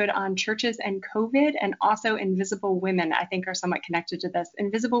episode on churches and COVID, and also invisible women, I think are somewhat connected to this.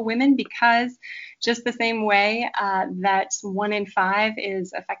 Invisible women, because just the same way that 1 in 5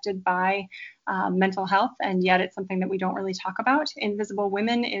 is affected by mental health, and yet it's something that we don't really talk about. Invisible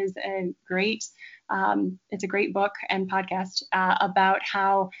Women is it's a great book and podcast about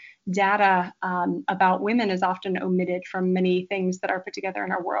how data about women is often omitted from many things that are put together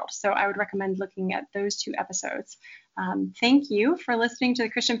in our world. So I would recommend looking at those 2 episodes. Thank you for listening to the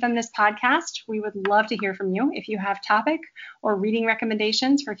Christian Feminist podcast. We would love to hear from you. If you have topic or reading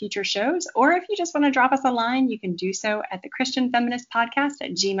recommendations for future shows, or if you just want to drop us a line, you can do so at the Christian Feminist Podcast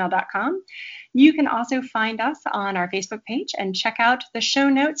at gmail.com. You can also find us on our Facebook page and check out the show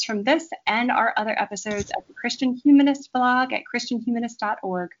notes from this and our other episodes at the Christian Humanist blog at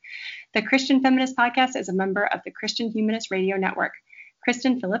christianhumanist.org. The Christian Feminist Podcast is a member of the Christian Humanist Radio Network.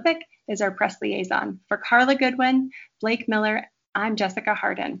 Kristen Filippic is our press liaison. For Carla Goodwin, Blake Miller, I'm Jessica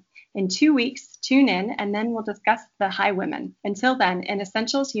Harden. In 2 weeks, tune in, and then we'll discuss the high women. Until then, in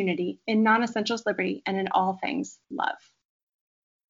essentials, unity, in non-essentials, liberty, and in all things, love.